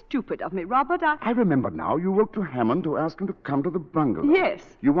very stupid of me, Robert. I remember now. You wrote to Hammond to ask him to come to the bungalow. Yes.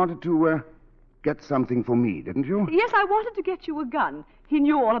 You wanted to get something for me, didn't you? Yes, I wanted to get you a gun. He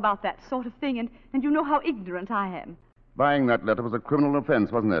knew all about that sort of thing, and you know how ignorant I am. Buying that letter was a criminal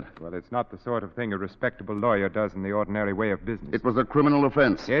offense, wasn't it? Well, it's not the sort of thing a respectable lawyer does in the ordinary way of business. It was a criminal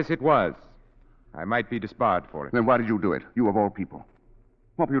offense. Yes, it was. I might be disbarred for it. Then why did you do it? You of all people.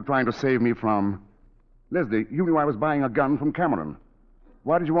 What were you trying to save me from? Leslie, you knew I was buying a gun from Cameron.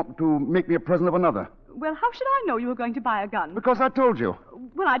 Why did you want to make me a present of another? Well, how should I know you were going to buy a gun? Because I told you.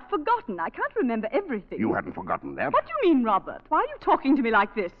 Well, I'd forgotten. I can't remember everything. You hadn't forgotten that. What do you mean, Robert? Why are you talking to me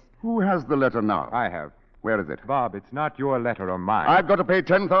like this? Who has the letter now? I have. Where is it? Bob, it's not your letter or mine. I've got to pay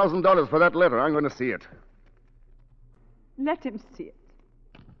 $10,000 for that letter. I'm going to see it. Let him see it.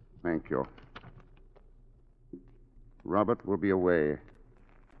 Thank you. Robert will be away.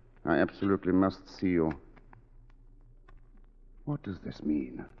 I absolutely must see you. What does this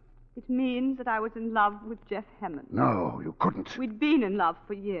mean? It means that I was in love with Jeff Hammond. No, you couldn't. We'd been in love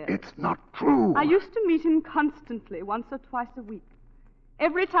for years. It's not true. I used to meet him constantly, once or twice a week.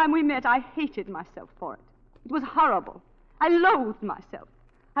 Every time we met, I hated myself for it. It was horrible. I loathed myself.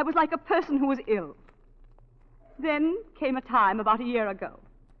 I was like a person who was ill. Then came a time about a year ago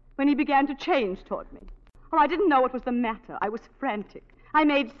when he began to change toward me. Oh, I didn't know what was the matter. I was frantic. I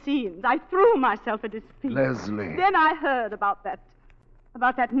made scenes. I threw myself at his feet. Leslie. Then I heard about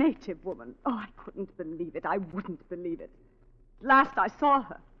that native woman. Oh, I couldn't believe it. I wouldn't believe it. At last I saw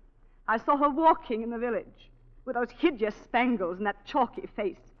her. I saw her walking in the village with those hideous spangles and that chalky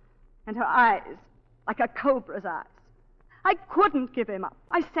face and her eyes like a cobra's eyes. I couldn't give him up.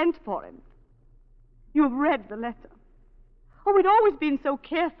 I sent for him. You've read the letter. Oh, we'd always been so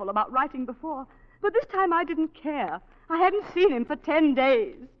careful about writing before, but this time I didn't care. I hadn't seen him for 10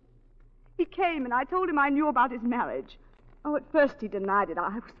 days. He came, and I told him I knew about his marriage. Oh, at first he denied it.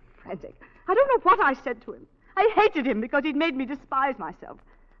 I was frantic. I don't know what I said to him. I hated him because he'd made me despise myself.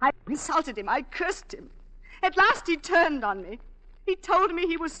 I insulted him. I cursed him. At last he turned on me. He told me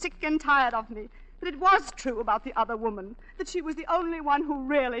he was sick and tired of me, that it was true about the other woman, that she was the only one who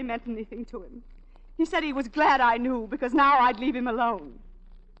really meant anything to him. He said he was glad I knew, because now I'd leave him alone.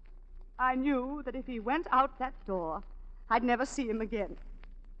 I knew that if he went out that door, I'd never see him again.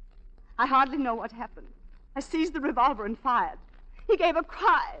 I hardly know what happened. I seized the revolver and fired. He gave a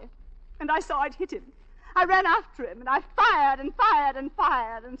cry, and I saw it hit him. I ran after him, and I fired and fired and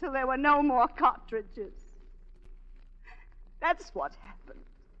fired until there were no more cartridges. That's what happened.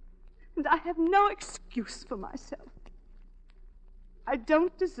 And I have no excuse for myself. I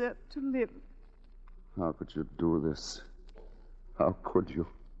don't deserve to live. How could you do this? How could you?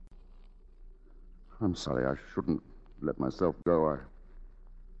 I'm sorry. I shouldn't let myself go.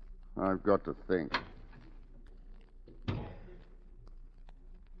 I've got to think.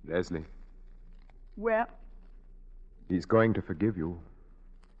 Leslie. Well? He's going to forgive you.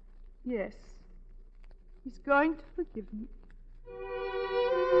 Yes. He's going to forgive me.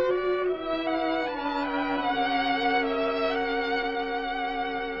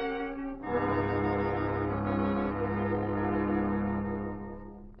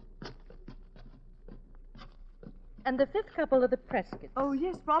 And the fifth couple are the Prescotts. Oh,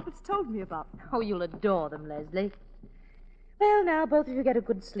 yes, Robert's told me about them. Oh, you'll adore them, Leslie. Well, now, both of you get a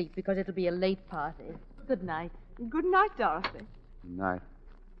good sleep because it'll be a late party. Good night. Good night, Dorothy. Night.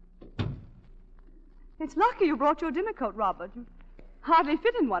 It's lucky you brought your dinner coat, Robert. You hardly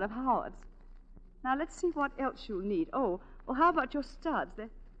fit in one of Howard's. Now, let's see what else you'll need. Oh, well, how about your studs?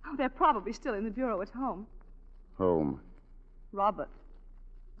 They're probably still in the bureau at home. Home. Robert,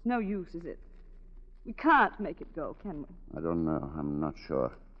 it's no use, is it? We can't make it go, can we? I don't know. I'm not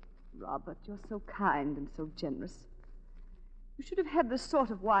sure. Robert, you're so kind and so generous. You should have had the sort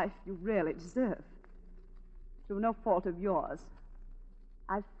of wife you really deserve. Through no fault of yours.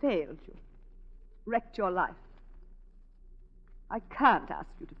 I've failed you. Wrecked your life. I can't ask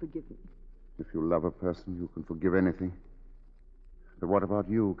you to forgive me. If you love a person, you can forgive anything. But what about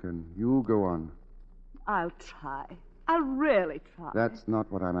you? Can you go on? I'll try. I'll really try. That's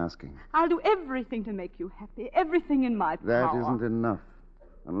not what I'm asking. I'll do everything to make you happy. Everything in my power. That isn't enough.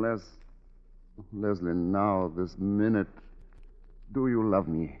 Unless... Leslie, now, this minute... Do you love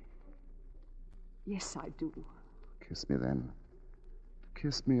me? Yes, I do. Kiss me, then.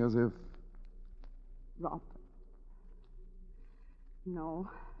 Kiss me as if... Robert. No.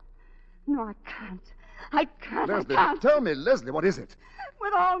 No, I can't. I can't. Leslie, I can't. tell me, Leslie, what is it?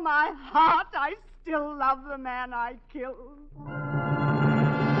 With all my heart, I still love the man I killed.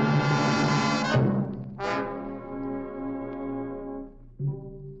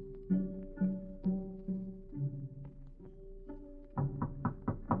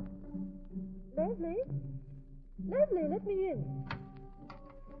 Leslie, let me in.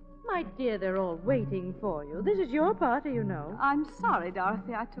 My dear, they're all waiting for you. This is your party, you know. I'm sorry,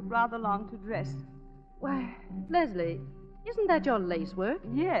 Dorothy. I took rather long to dress. Why, Leslie, isn't that your lace work?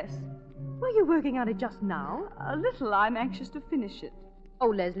 Yes. Were you working on it just now? A little. I'm anxious to finish it. Oh,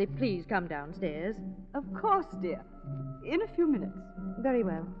 Leslie, please come downstairs. Of course, dear. In a few minutes. Very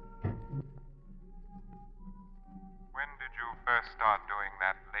well. When did you first start doing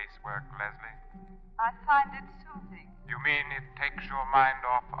that lace work, Leslie? I find it soothing. You mean it takes your mind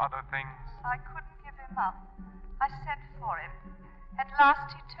off other things? I couldn't give him up. I sent for him. At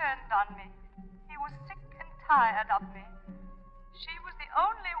last he turned on me. He was sick and tired of me. She was the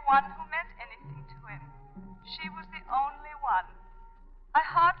only one who meant anything to him. She was the only one. I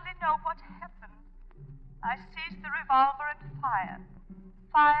hardly know what happened. I seized the revolver and fired.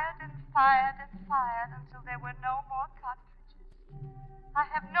 Fired and fired and fired until there were no more cartridges. I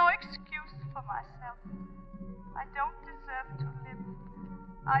have no excuse for myself. I don't deserve to live.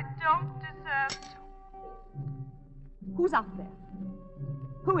 I don't deserve to. Who's up there?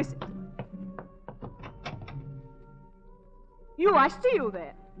 Who is it? You, I see you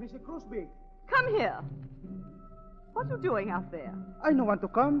there. Mr. Crosby. Come here. What are you doing out there? I no want to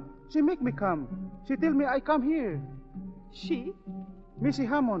come. She make me come. She tell me I come here. She? Missy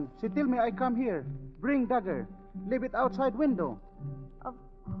Hammond, she tell me I come here. Bring dagger. Leave it outside window. Of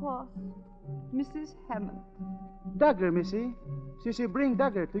course. Mrs. Hammond. Dagger, Missy. She bring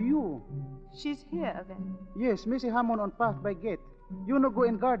dagger to you. She's here, then? Yes, Missy Hammond on path by gate. You no go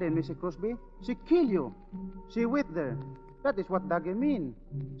in garden, Missy Crosby. She kill you. She wait there. That is what dagger mean.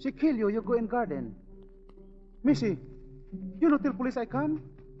 She kill you, you go in garden. Missy, you no tell police I come?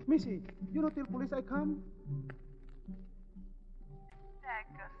 Missy, you no tell police I come?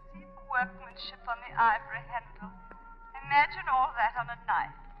 Dagger, see the workmanship on the ivory handle. Imagine all that on a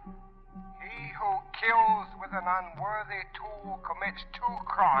knife. He who kills with an unworthy tool commits 2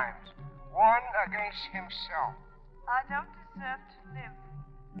 crimes, one against himself. I don't deserve to live.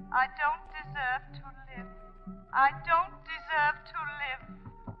 I don't deserve to live. I don't deserve to live.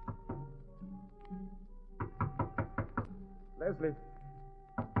 Leslie.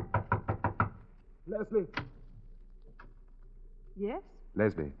 Leslie. Yes?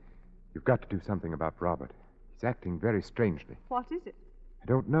 Leslie, you've got to do something about Robert. He's acting very strangely. What is it? I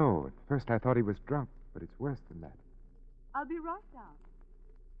don't know. At first I thought he was drunk, but it's worse than that. I'll be right down.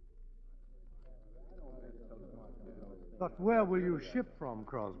 But where will you ship from,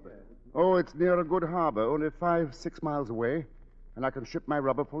 Crosby? Oh, it's near a good harbor, only 5-6 miles away. And I can ship my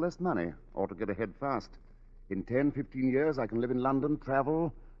rubber for less money, or to get ahead fast. In 10-15 years, I can live in London,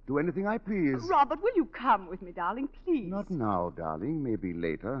 travel, do anything I please. Robert, will you come with me, darling, please? Not now, darling. Maybe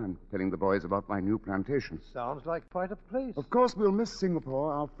later. I'm telling the boys about my new plantation. Sounds like quite a place. Of course, we'll miss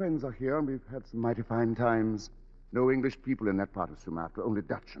Singapore. Our friends are here, and we've had some mighty fine times. No English people in that part of Sumatra, only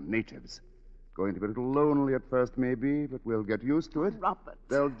Dutch and natives. Going to be a little lonely at first, maybe, but we'll get used to it. Robert.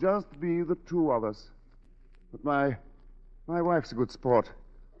 There'll just be the 2 of us. But my wife's a good sport.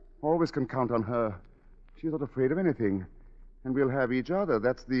 Always can count on her. She's not afraid of anything. And we'll have each other.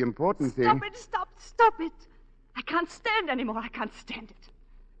 That's the important thing. Stop it. I can't stand anymore. I can't stand it.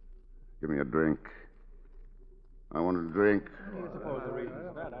 Give me a drink. I want a drink.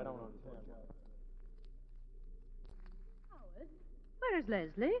 Where's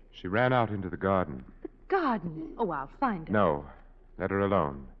Leslie? She ran out into the garden. The garden? Oh, I'll find her. No, let her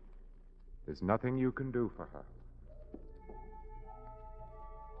alone. There's nothing you can do for her.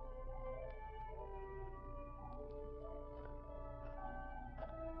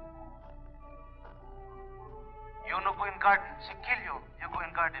 You no go in garden. She kill you. You go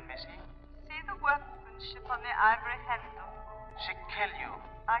in garden, Missy. See the workmanship on the ivory handle. She kill you.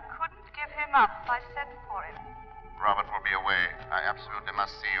 I couldn't give him up. I sent for him. Robert will be away. I absolutely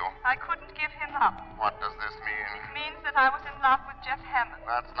must see you. I couldn't give him up. What does this mean? It means that I was in love with Jeff Hammond.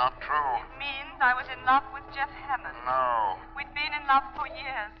 That's not true. It means I was in love with Jeff Hammond. No. We'd been in love for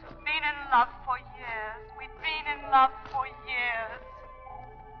years. Been in love for years. We'd been in love for years.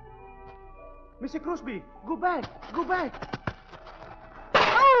 Mr. Crosby, go back. Go back.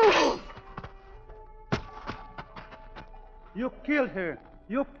 Oh! You killed her.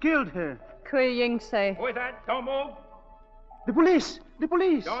 You killed her. Kui Ying say. Who is that? Don't move. The police. The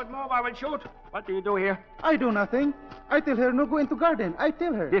police. Don't move. I will shoot. What do you do here? I do nothing. I tell her no go into garden. I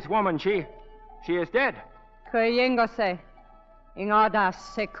tell her. This woman, she is dead. Kui Ying go say. Ingadas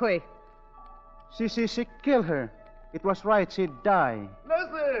se kui. She kill her. It was right she die.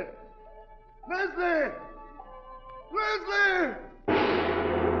 Leslie! Leslie! Leslie!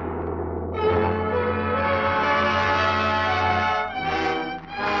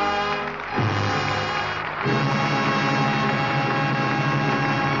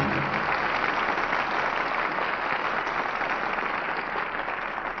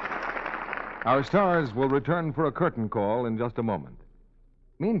 Our stars will return for a curtain call in just a moment.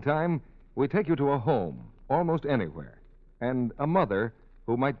 Meantime, we take you to a home, almost anywhere, and a mother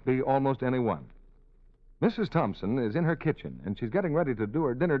who might be almost anyone. Mrs. Thompson is in her kitchen, and she's getting ready to do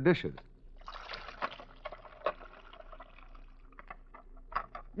her dinner dishes.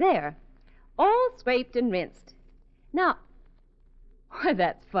 There, all scraped and rinsed. Now, why,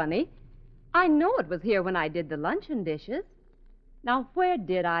 that's funny. I know it was here when I did the luncheon dishes. Now, where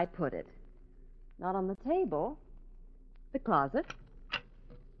did I put it? Not on the table. The closet.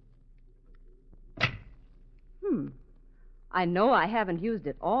 I know I haven't used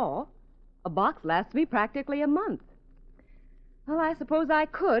it all. A box lasts me practically a month. Well, I suppose I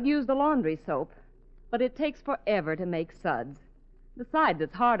could use the laundry soap, but it takes forever to make suds. Besides,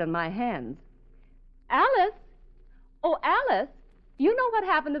 it's hard on my hands. Alice! Oh, Alice! You know what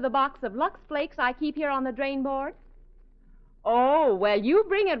happened to the box of Lux Flakes I keep here on the drain board? Oh, well, you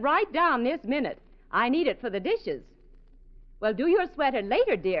bring it right down this minute. I need it for the dishes. Well, do your sweater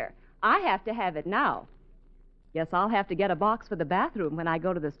later, dear. I have to have it now. Guess I'll have to get a box for the bathroom when I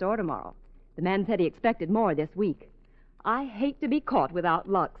go to the store tomorrow. The man said he expected more this week. I hate to be caught without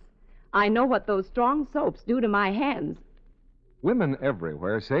Lux. I know what those strong soaps do to my hands. Women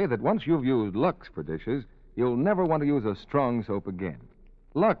everywhere say that once you've used Lux for dishes, you'll never want to use a strong soap again.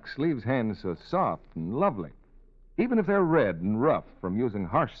 Lux leaves hands so soft and lovely. Even if they're red and rough from using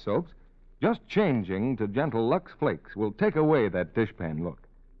harsh soaps, just changing to gentle Lux Flakes will take away that dishpan look,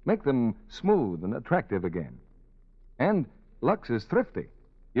 make them smooth and attractive again. And Lux is thrifty.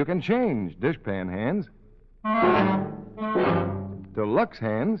 You can change dishpan hands to Lux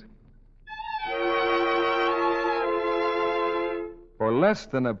hands for less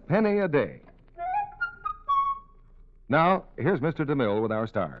than a penny a day. Now, here's Mr. DeMille with our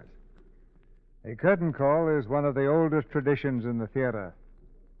stars. A curtain call is one of the oldest traditions in the theater.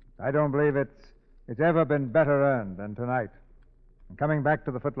 I don't believe it's ever been better earned than tonight. And coming back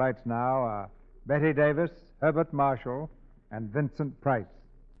to the footlights now are Betty Davis, Herbert Marshall, and Vincent Price.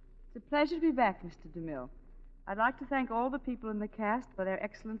 It's a pleasure to be back, Mr. DeMille. I'd like to thank all the people in the cast for their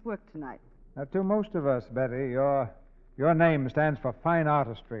excellent work tonight. Now, to most of us, Betty, your name stands for fine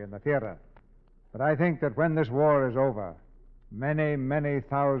artistry in the theater. But I think that when this war is over, many, many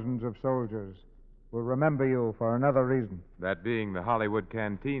thousands of soldiers will remember you for another reason. That being the Hollywood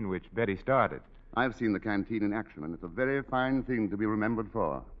Canteen, which Betty started. I've seen the canteen in action, and it's a very fine thing to be remembered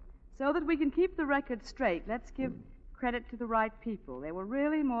for. So that we can keep the record straight, let's give credit to the right people. There were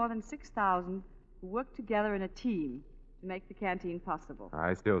really more than 6,000 who worked together in a team to make the canteen possible.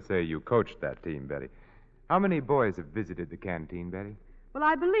 I still say you coached that team, Betty. How many boys have visited the canteen, Betty? Well,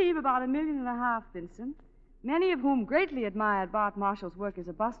 I believe about 1.5 million, Vincent, many of whom greatly admired Bart Marshall's work as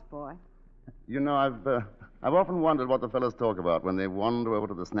a busboy. You know, I've often wondered what the fellows talk about when they wander over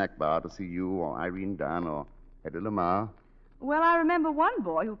to the snack bar to see you or Irene Dunn or Eddie Lamar. Well, I remember one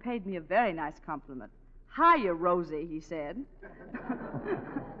boy who paid me a very nice compliment. Hiya, Rosie, he said.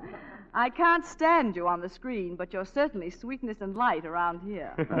 I can't stand you on the screen, but you're certainly sweetness and light around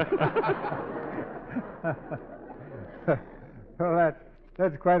here. Well,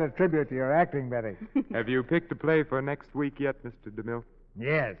 that's quite a tribute to your acting, Betty. Have you picked a play for next week yet, Mr. DeMille?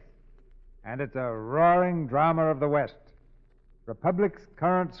 Yes. And it's a roaring drama of the West. Republic's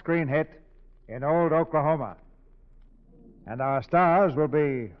current screen hit, In Old Oklahoma. And our stars will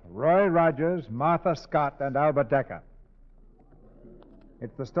be Roy Rogers, Martha Scott, and Albert Decker.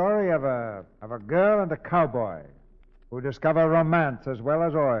 It's the story of a girl and a cowboy who discover romance as well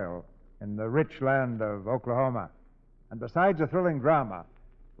as oil in the rich land of Oklahoma. And besides a thrilling drama,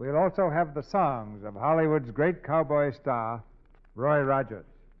 we'll also have the songs of Hollywood's great cowboy star, Roy Rogers.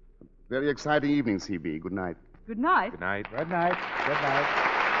 Very exciting evening, C.B. Good night. Good night. Good night. Good night. Good night.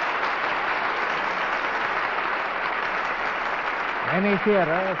 Any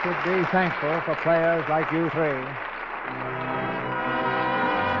theater should be thankful for players like you three.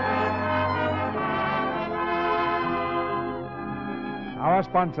 Our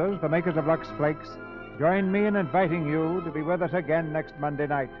sponsors, the makers of Lux Flakes, join me in inviting you to be with us again next Monday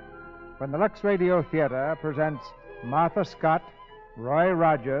night when the Lux Radio Theater presents Martha Scott, Roy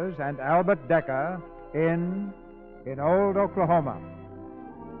Rogers, and Albert Decker in Old Oklahoma.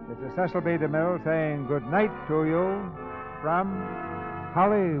 This is Cecil B. DeMille saying good night to you from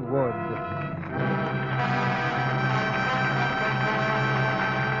Hollywood.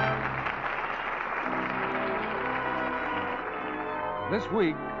 This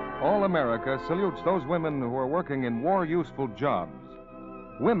week, all America salutes those women who are working in war-useful jobs.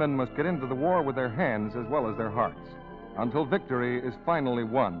 Women must get into the war with their hands as well as their hearts, until victory is finally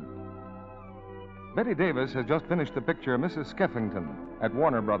won. Betty Davis has just finished the picture Mrs. Skeffington at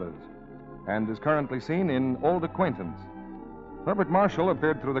Warner Brothers and is currently seen in Old Acquaintance. Herbert Marshall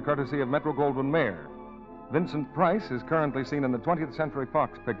appeared through the courtesy of Metro-Goldwyn-Mayer. Vincent Price is currently seen in the 20th Century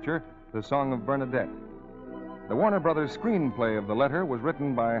Fox picture, The Song of Bernadette. The Warner Brothers screenplay of The Letter was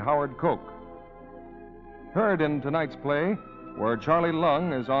written by Howard Koch. Heard in tonight's play were Charlie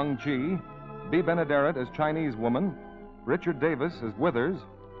Lung as Ong Chi, Bea Benaderet as Chinese Woman, Richard Davis as Withers,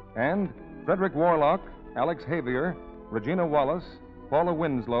 and Frederick Warlock, Alex Havier, Regina Wallace, Paula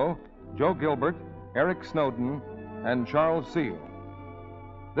Winslow, Joe Gilbert, Eric Snowden, and Charles Seal.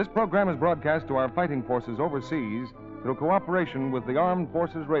 This program is broadcast to our fighting forces overseas through cooperation with the Armed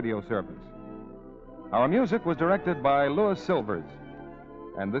Forces Radio Service. Our music was directed by Louis Silvers.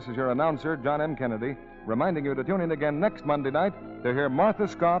 And this is your announcer, John M. Kennedy, reminding you to tune in again next Monday night to hear Martha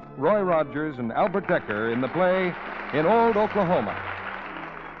Scott, Roy Rogers, and Albert Decker in the play In Old Oklahoma.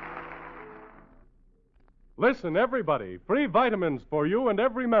 Listen, everybody. Free vitamins for you and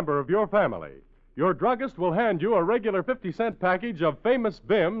every member of your family. Your druggist will hand you a regular 50-cent package of Famous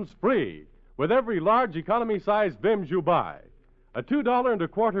Bims free with every large economy-size Vims you buy. A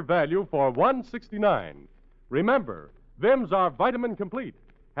 $2.25 value for $1.69. Remember, Vims are vitamin complete,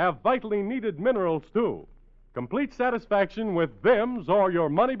 have vitally needed minerals, too. Complete satisfaction with Vims or your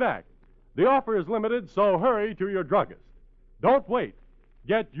money back. The offer is limited, so hurry to your druggist. Don't wait.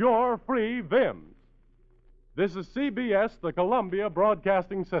 Get your free Vims. This is CBS, the Columbia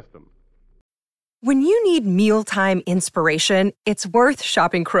Broadcasting System. When you need mealtime inspiration, it's worth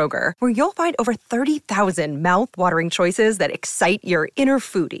shopping Kroger, where you'll find over 30,000 mouth-watering choices that excite your inner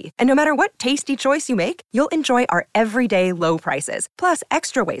foodie. And no matter what tasty choice you make, you'll enjoy our everyday low prices, plus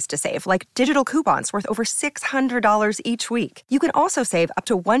extra ways to save, like digital coupons worth over $600 each week. You can also save up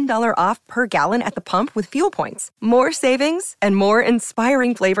to $1 off per gallon at the pump with fuel points. More savings and more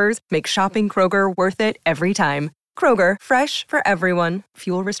inspiring flavors make shopping Kroger worth it every time. Kroger, fresh for everyone.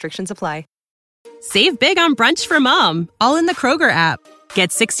 Fuel restrictions apply. Save big on brunch for mom, all in the Kroger app. Get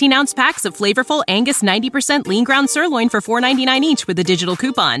 16-ounce packs of flavorful Angus 90% lean ground sirloin for $4.99 each with a digital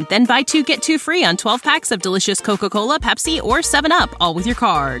coupon. Then buy 2, get 2 free on 12 packs of delicious Coca-Cola, Pepsi, or 7-Up, all with your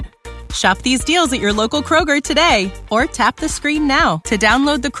card. Shop these deals at your local Kroger today, or tap the screen now to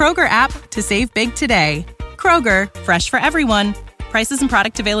download the Kroger app to save big today. Kroger, fresh for everyone. Prices and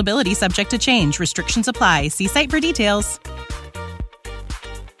product availability subject to change. Restrictions apply. See site for details.